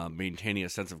maintaining a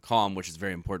sense of calm, which is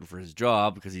very important for his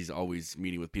job because he's always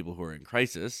meeting with people who are in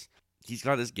crisis. He's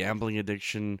got this gambling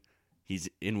addiction. He's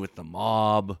in with the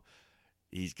mob.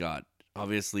 He got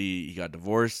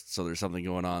divorced, so there's something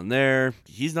going on there.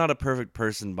 He's not a perfect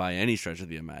person by any stretch of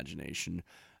the imagination.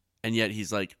 And yet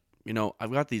he's like, you know,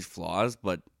 I've got these flaws,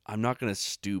 but I'm not going to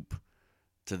stoop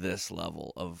to this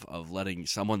level of letting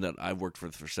someone that I've worked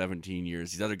with for 17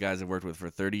 years, these other guys I've worked with for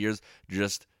 30 years,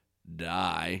 just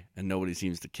die, and nobody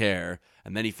seems to care.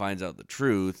 And then he finds out the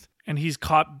truth. And he's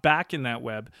caught back in that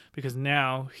web because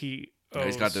now he's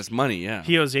got this money, yeah.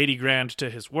 He owes $80,000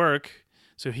 to his work,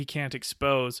 so he can't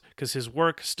expose, because his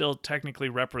work still technically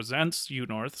represents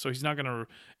U-North, so he's not going to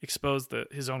expose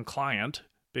his own client,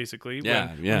 basically,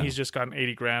 when he's just gotten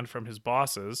 $80,000 from his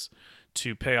bosses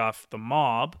to pay off the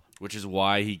mob. Which is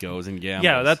why he goes and gambles.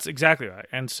 Yeah, that's exactly right.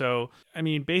 And so, I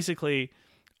mean, basically,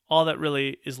 all that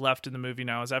really is left in the movie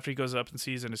now is after he goes up and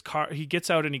sees in his car, he gets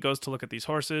out and he goes to look at these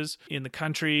horses in the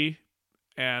country,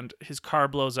 and his car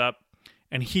blows up,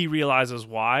 and he realizes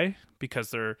why,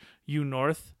 because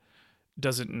U-North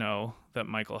doesn't know that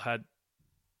Michael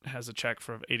has a check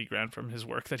for $80,000 from his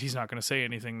work, that he's not going to say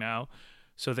anything now.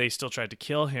 So they still tried to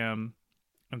kill him,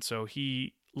 and so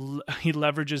he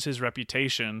leverages his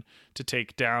reputation to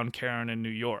take down Karen and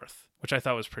New-York, which I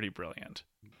thought was pretty brilliant.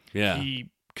 Yeah. He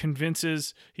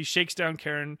shakes down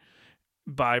Karen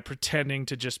by pretending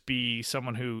to just be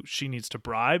someone who she needs to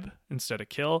bribe instead of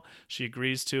kill. She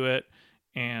agrees to it,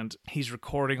 and he's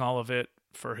recording all of it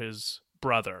for his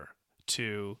brother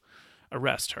to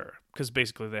arrest her, because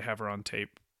basically they have her on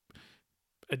tape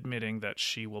admitting that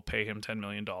she will pay him $10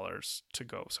 million to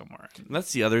go somewhere. And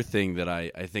that's the other thing that I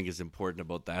think is important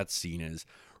about that scene, is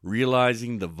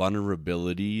realizing the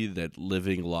vulnerability that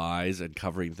living lies and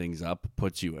covering things up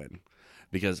puts you in.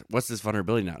 Because what's this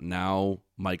vulnerability now? Now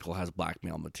Michael has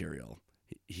blackmail material.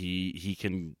 He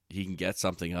can get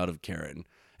something out of Karen,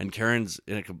 and Karen's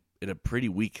in a pretty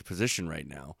weak position right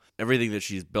now. Everything that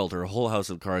she's built, her whole house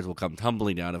of cards, will come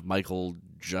tumbling down if Michael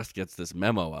just gets this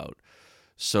memo out.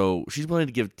 So she's willing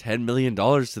to give $10 million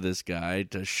to this guy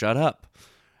to shut up.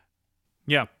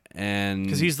 Yeah, and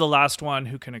because he's the last one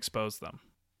who can expose them.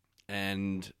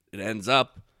 And it ends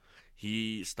up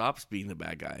he stops being the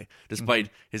bad guy,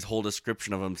 despite his whole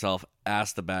description of himself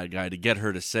as the bad guy to get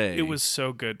her to say. It was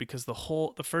so good, because the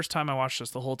first time I watched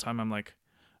this, the whole time I'm like,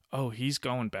 oh, he's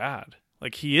going bad.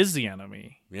 Like, he is the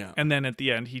enemy. Yeah. And then at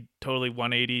the end, he totally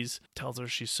 180s, tells her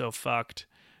she's so fucked,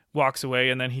 walks away,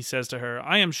 and then he says to her,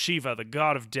 I am Shiva, the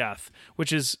god of death,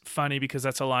 which is funny because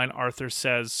that's a line Arthur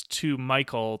says to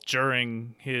Michael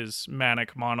during his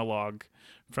manic monologue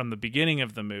from the beginning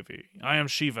of the movie. I am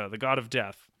Shiva, the god of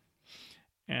death.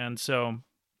 And so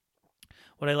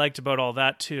what I liked about all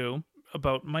that too,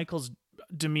 about Michael's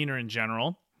demeanor in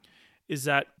general, is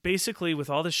that basically with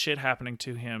all this shit happening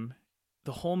to him,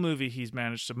 the whole movie he's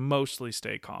managed to mostly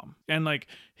stay calm. And like,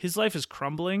 his life is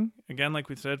crumbling, again, like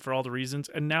we said, for all the reasons,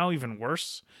 and now even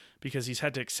worse, because he's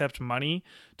had to accept money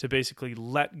to basically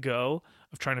let go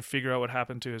of trying to figure out what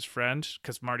happened to his friend,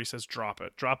 because Marty says, drop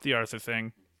it. Drop the Arthur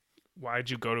thing. Why'd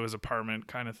you go to his apartment,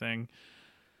 kind of thing.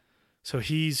 So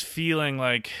he's feeling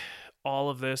like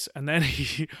all of this, and then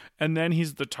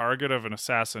he's the target of an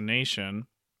assassination.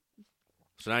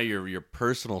 So now your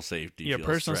personal safety. Yeah, feels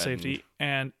personal threatened. safety,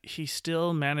 and he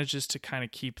still manages to kind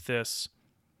of keep this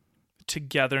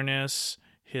togetherness.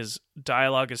 His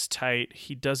dialogue is tight.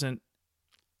 He doesn't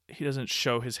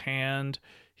show his hand.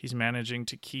 He's managing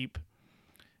to keep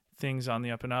things on the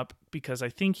up and up, because I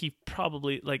think he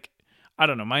probably, like, I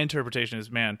don't know, my interpretation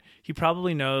is, man, he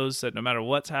probably knows that no matter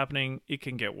what's happening, it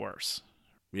can get worse.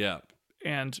 Yeah.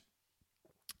 And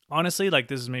honestly, like,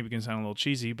 this is maybe going to sound a little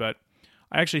cheesy, but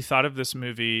I actually thought of this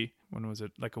movie, when was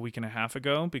it, like a week and a half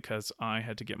ago, because I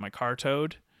had to get my car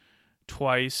towed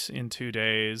twice in 2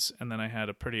 days, and then I had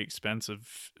a pretty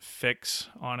expensive fix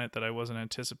on it that I wasn't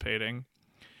anticipating.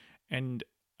 And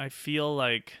I feel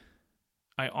like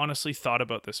I honestly thought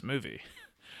about this movie,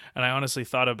 and I honestly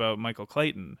thought about Michael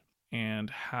Clayton and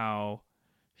how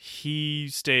he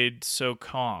stayed so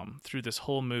calm through this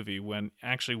whole movie when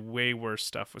actually way worse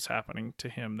stuff was happening to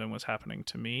him than was happening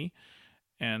to me.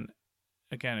 And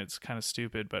again, it's kind of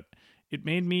stupid, but it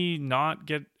made me not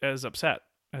get as upset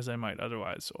as I might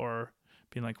otherwise, or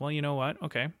being like, well, you know what?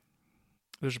 Okay,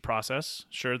 there's a process.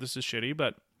 Sure, this is shitty,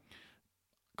 but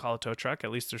call a tow truck.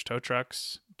 At least there's tow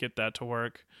trucks. Get that to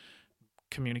work.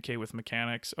 Communicate with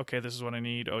mechanics. Okay, this is what I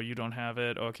need. Oh, you don't have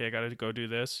it. Okay, I got to go do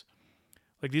this.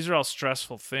 Like, these are all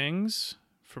stressful things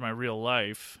for my real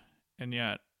life, and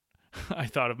yet I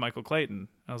thought of Michael Clayton.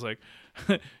 I was like,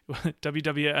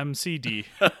 WWMCD.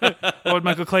 What would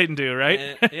Michael Clayton do,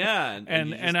 right? Yeah.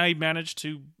 And I managed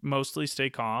to mostly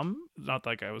stay calm. Not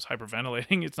like I was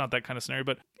hyperventilating. It's not that kind of scenario,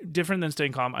 but different than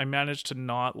staying calm. I managed to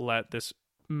not let this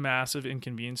massive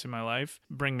inconvenience in my life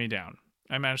bring me down.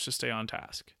 I managed to stay on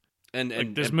task. And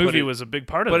like, this movie was a big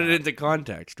part of that. Put it into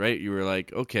context, right? You were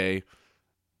like, okay,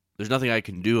 there's nothing I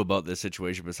can do about this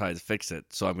situation besides fix it,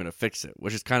 so I'm going to fix it,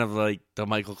 which is kind of like the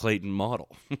Michael Clayton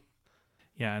model.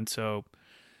 Yeah, and so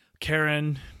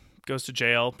Karen goes to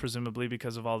jail, presumably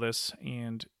because of all this,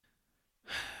 and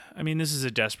I mean, this is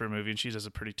a desperate movie, and she does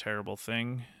a pretty terrible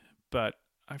thing, but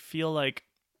I feel like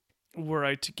were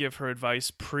I to give her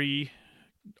advice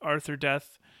pre-Arthur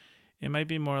death, it might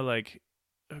be more like,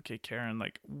 okay, Karen,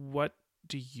 like, what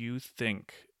do you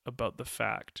think about the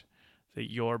fact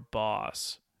that your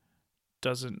boss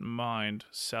doesn't mind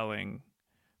selling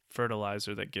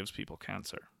fertilizer that gives people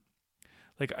cancer?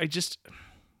 Like,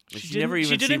 she never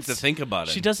even seems to think about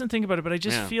it. She doesn't think about it, but I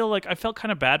just feel like I felt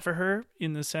kind of bad for her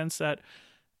in the sense that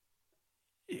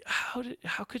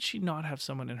how could she not have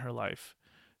someone in her life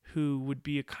who would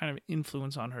be a kind of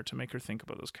influence on her to make her think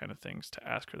about those kind of things, to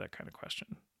ask her that kind of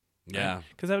question? Yeah.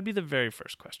 Because that would be the very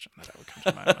first question that would come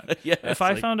to my mind. Yeah, if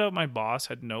I found out my boss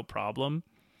had no problem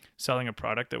selling a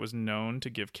product that was known to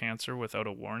give cancer without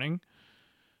a warning,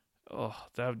 oh,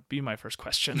 that would be my first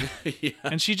question. Yeah.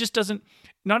 And she just doesn't,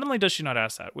 not only does she not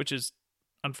ask that, which is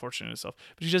unfortunate in itself,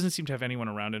 but she doesn't seem to have anyone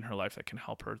around in her life that can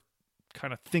help her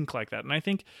kind of think like that. And I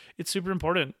think it's super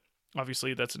important.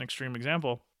 Obviously, that's an extreme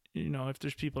example. If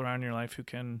there's people around in your life who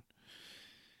can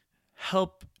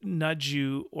help nudge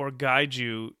you or guide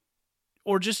you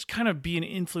or just kind of be an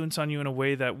influence on you in a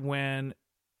way that when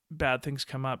bad things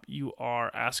come up, you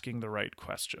are asking the right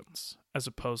questions as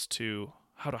opposed to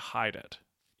how to hide it.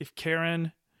 If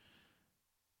Karen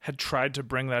had tried to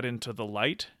bring that into the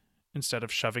light instead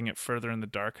of shoving it further in the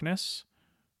darkness,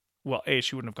 well, A,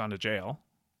 she wouldn't have gone to jail.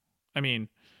 I mean,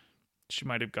 she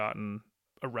might have gotten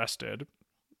arrested,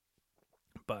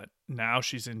 but now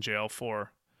she's in jail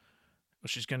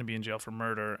she's going to be in jail for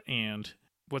murder. And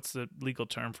what's the legal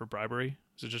term for bribery?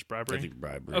 Is it just bribery? I think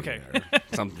bribery. Okay.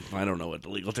 Something. I don't know what the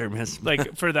legal term is.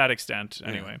 Like, for that extent,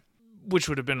 anyway. Which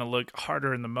would have been a look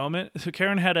harder in the moment. So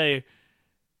Karen had a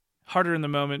harder in the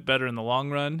moment, better in the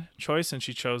long run choice, and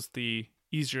she chose the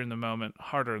easier in the moment,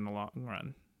 harder in the long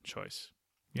run choice.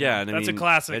 And that's a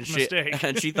classic mistake.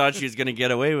 And she thought she was going to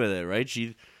get away with it, right?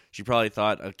 She probably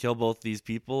thought, I'll kill both these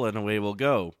people and away we'll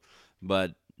go.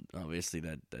 But obviously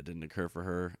that didn't occur for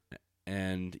her.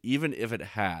 And even if it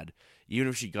had, even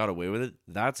if she got away with it,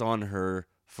 that's on her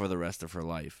for the rest of her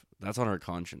life. That's on her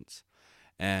conscience.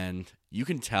 And you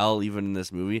can tell even in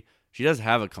this movie, she does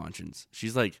have a conscience.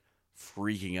 She's like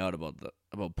freaking out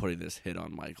about putting this hit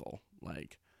on Michael.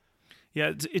 Like,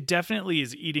 yeah, it definitely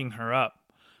is eating her up.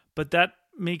 But that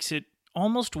makes it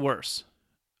almost worse.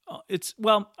 I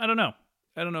don't know.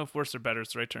 I don't know if worse or better is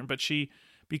the right term, but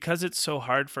because it's so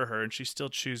hard for her and she still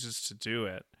chooses to do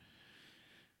it.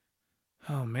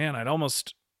 Oh man,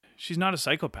 she's not a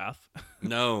psychopath.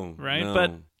 No. Right? No.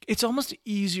 But it's almost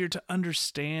easier to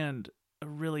understand a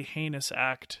really heinous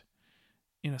act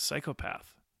in a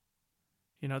psychopath.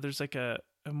 There's like a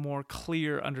more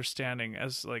clear understanding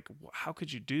as like, how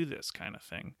could you do this kind of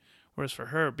thing? Whereas for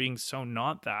her, being so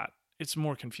not that, it's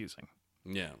more confusing.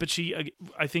 Yeah. But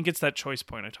I think it's that choice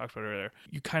point I talked about earlier.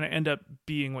 You kind of end up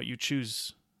being what you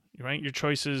choose, right? Your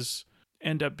choices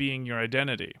end up being your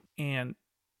identity. And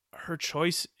her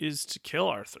choice is to kill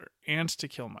Arthur and to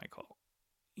kill Michael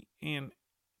and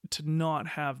to not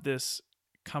have this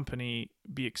company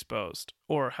be exposed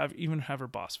or have her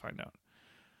boss find out.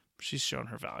 She's shown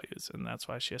her values and that's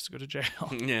why she has to go to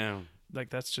jail. Yeah. Like,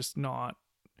 that's just not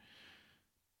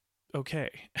okay.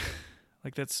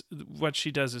 Like, that's what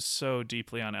she does is so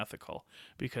deeply unethical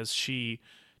because she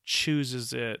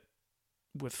chooses it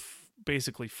with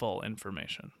basically full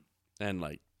information. And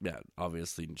like, yeah,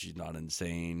 obviously she's not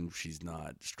insane. She's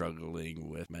not struggling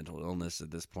with mental illness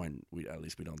at this point. At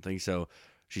least we don't think so.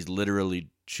 She's literally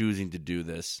choosing to do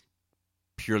this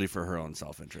purely for her own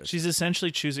self-interest. She's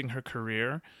essentially choosing her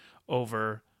career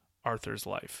over Arthur's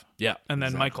life. Yeah. And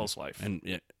then Michael's life. And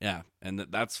yeah. And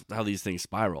that's how these things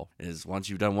spiral, is once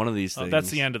you've done one of these things. That's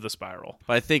the end of the spiral.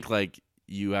 But I think like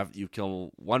you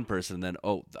kill one person, and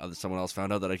then someone else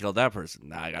found out that I killed that person.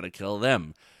 Now I got to kill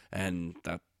them. And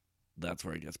that's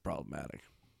where it gets problematic.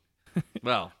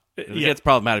 Well, it gets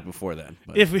problematic before then.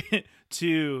 But. If we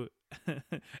to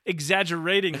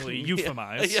exaggeratingly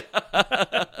euphemize.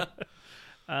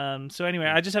 So anyway,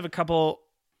 I just have a couple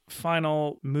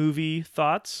final movie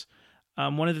thoughts.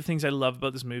 One of the things I love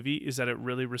about this movie is that it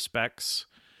really respects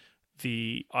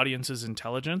the audience's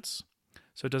intelligence.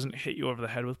 So it doesn't hit you over the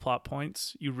head with plot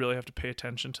points. You really have to pay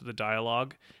attention to the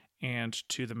dialogue and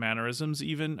to the mannerisms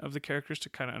even of the characters to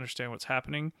kind of understand what's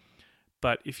happening.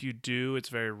 But if you do, it's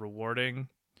very rewarding.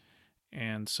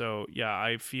 And so, yeah,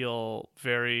 I feel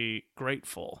very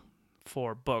grateful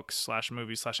for books /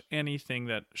 movies / anything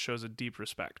that shows a deep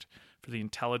respect for the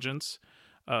intelligence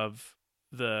of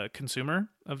the consumer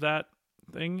of that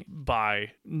thing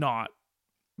by not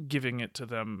giving it to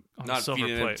them on a silver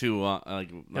plate.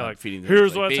 Not feeding them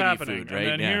here's to, what's baby happening, food, right?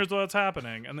 and then here's what's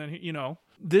happening, and then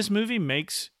this movie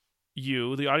makes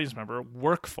you, the audience member,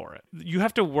 work for it. You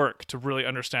have to work to really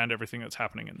understand everything that's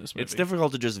happening in this movie. It's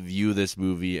difficult to just view this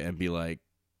movie and be like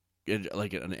an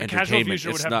entertainment. A casual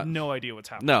viewer would have no idea what's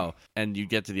happening. No, and you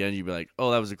get to the end, you'd be like,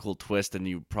 "Oh, that was a cool twist," and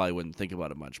you probably wouldn't think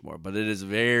about it much more. But it is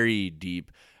very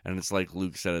deep, and it's like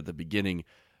Luke said at the beginning.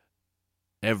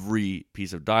 Every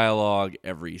piece of dialogue,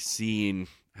 every scene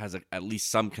has at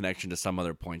least some connection to some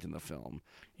other point in the film.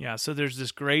 Yeah, so there's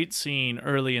this great scene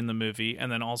early in the movie,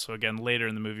 and then also again later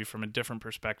in the movie from a different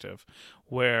perspective,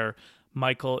 where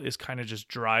Michael is kind of just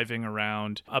driving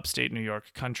around upstate New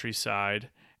York countryside,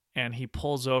 and he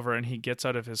pulls over and he gets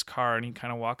out of his car and he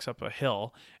kind of walks up a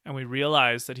hill, and we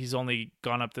realize that he's only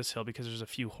gone up this hill because there's a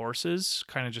few horses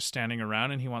kind of just standing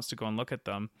around and he wants to go and look at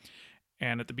them.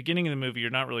 And at the beginning of the movie,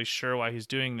 you're not really sure why he's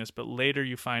doing this, but later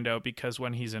you find out because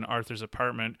when he's in Arthur's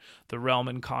apartment, the Realm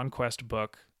and Conquest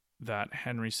book that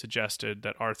Henry suggested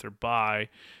that Arthur buy.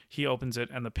 He opens it,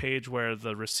 and the page where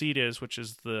the receipt is, which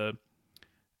is the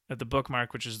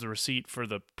bookmark, which is the receipt for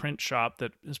the print shop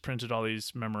that has printed all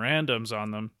these memorandums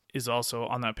on them, is also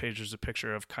on that page. There's a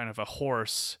picture of kind of a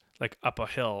horse like up a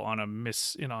hill on a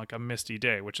misty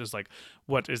day, which is like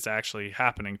what is actually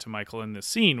happening to Michael in this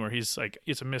scene where he's like,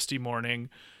 it's a misty morning.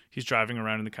 He's driving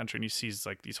around in the country and he sees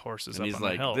like these horses and up he's on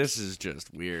like, the hill. This is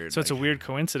just weird. So it's a weird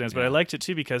coincidence, but I liked it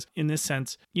too because in this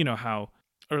sense, you know how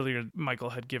earlier Michael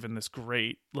had given this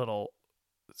great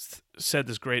said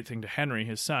this great thing to Henry,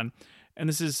 his son. And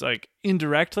this is like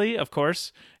indirectly,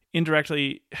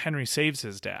 Henry saves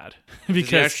his dad because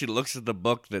he actually looks at the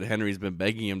book that Henry's been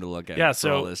begging him to look at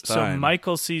for all this time. So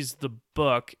Michael sees the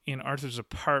book in Arthur's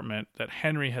apartment that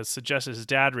Henry has suggested his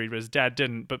dad read, but his dad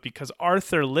didn't. But because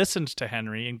Arthur listened to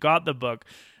Henry and got the book,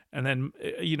 and then,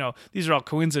 these are all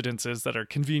coincidences that are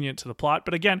convenient to the plot.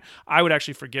 But again, I would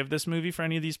actually forgive this movie for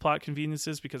any of these plot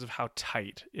conveniences because of how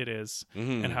tight it is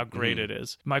and how great it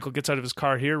is. Michael gets out of his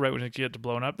car here right when it gets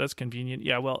blown up. That's convenient.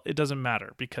 Yeah, well, it doesn't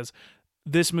matter because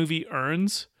this movie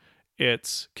earns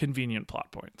its convenient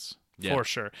plot points for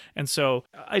sure. And so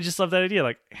I just love that idea.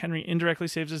 Like Henry indirectly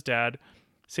saves his dad,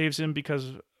 saves him because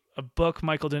of a book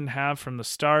Michael didn't have from the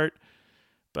start,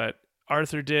 but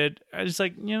Arthur did. I just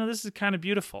like, this is kind of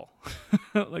beautiful.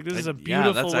 Like this is a beautiful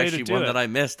way to do it. Yeah, that's actually one that I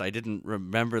missed. I didn't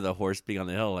remember the horse being on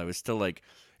the hill. I was still like,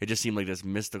 it just seemed like this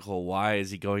mystical, why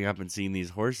is he going up and seeing these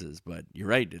horses? But you're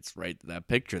right. It's right. That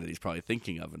picture that he's probably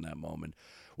thinking of in that moment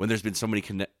when there's been so many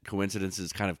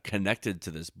coincidences kind of connected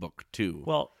to this book too.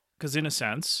 Well, because in a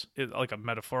sense, like a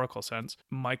metaphorical sense,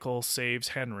 Michael saves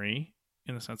Henry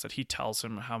in the sense that he tells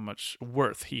him how much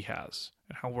worth he has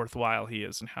and how worthwhile he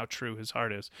is and how true his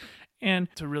heart is. And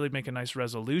to really make a nice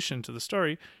resolution to the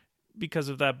story, because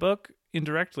of that book,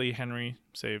 indirectly, Henry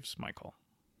saves Michael.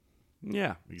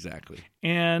 Yeah, exactly.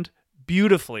 And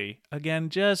beautifully, again,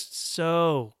 just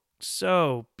so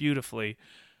beautifully,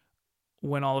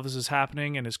 when all of this is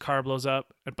happening and his car blows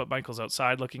up, but Michael's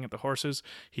outside looking at the horses,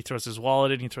 he throws his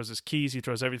wallet in, he throws his keys, he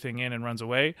throws everything in and runs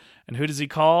away. And who does he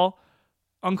call?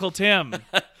 Uncle Tim,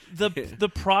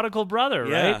 the prodigal brother,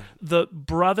 right? The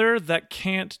brother that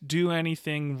can't do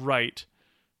anything right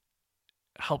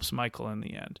helps Michael in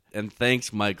the end. And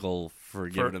thanks, Michael, for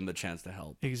giving him the chance to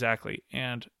help. Exactly.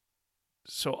 And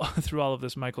so through all of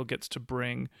this, Michael gets to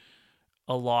bring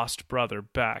a lost brother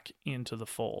back into the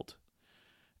fold.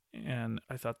 And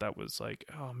I thought that was like,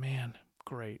 oh man,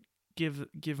 great. Give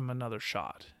him another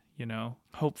shot,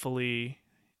 Hopefully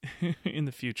in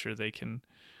the future they can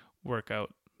work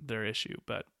out their issue.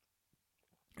 But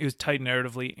it was tight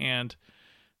narratively and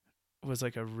was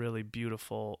like a really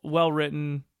beautiful,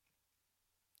 well-written,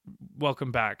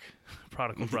 welcome back,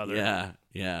 prodigal brother.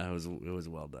 Yeah, it was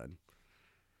well done.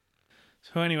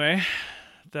 So anyway,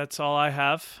 that's all I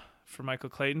have for Michael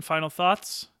Clayton. Final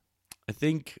thoughts? I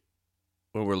think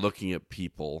when we're looking at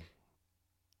people,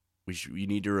 we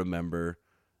need to remember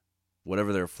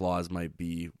whatever their flaws might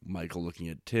be, Michael looking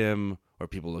at Tim, or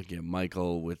people looking at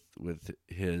Michael with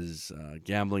his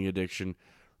gambling addiction.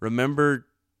 Remember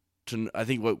I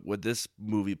think what this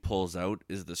movie pulls out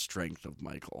is the strength of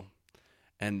Michael.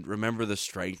 And remember the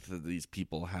strength that these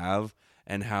people have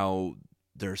and how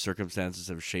their circumstances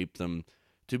have shaped them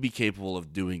to be capable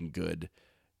of doing good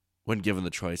when given the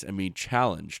choice and being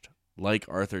challenged, like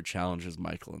Arthur challenges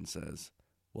Michael and says,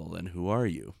 well, then who are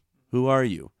you? Who are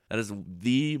you? That is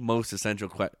the most essential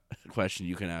question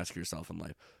you can ask yourself in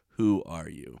life. Who are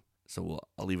you? So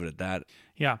I'll leave it at that.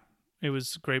 Yeah, it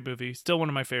was a great movie. Still one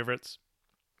of my favorites.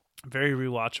 Very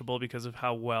rewatchable because of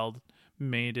how well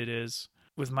made it is.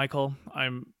 With Michael,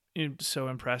 I'm so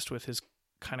impressed with his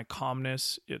kind of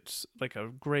calmness. It's like a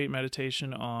great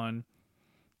meditation on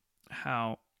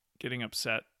how getting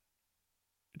upset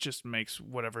just makes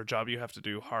whatever job you have to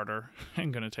do harder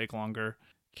and going to take longer.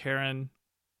 Karen,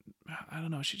 I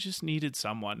don't know, she just needed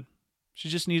someone. She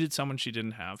just needed someone she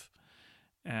didn't have,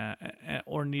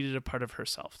 or needed a part of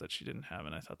herself that she didn't have,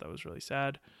 and I thought that was really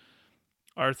sad.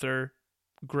 Arthur,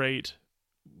 great.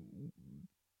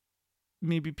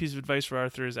 Maybe a piece of advice for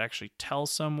Arthur is actually tell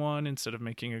someone instead of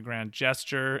making a grand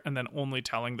gesture and then only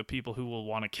telling the people who will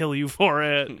want to kill you for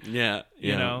it. Yeah.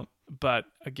 You know, but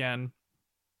again,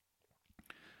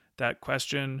 that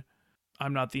question,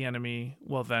 I'm not the enemy,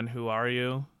 well then who are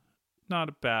you? Not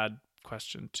a bad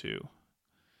question to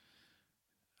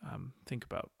think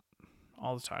about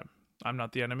all the time. I'm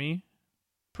not the enemy,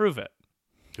 prove it.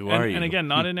 Who are you? And again,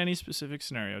 not in any specific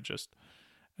scenario, just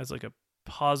as like a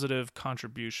positive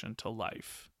contribution to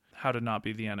life. How to not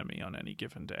be the enemy on any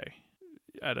given day.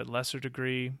 At a lesser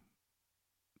degree,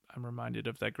 I'm reminded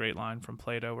of that great line from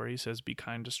Plato where he says, "Be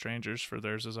kind to strangers, for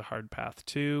theirs is a hard path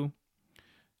too.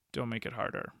 Don't make it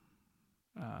harder,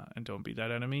 and don't be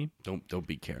that enemy. Don't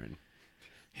be Karen."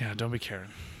 Yeah, don't be Karen.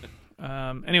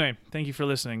 Anyway, thank you for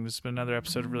listening. This has been another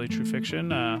episode of Really True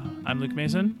Fiction. I'm Luke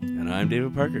Mason. And I'm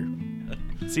David Parker.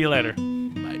 See you later.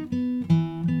 Bye.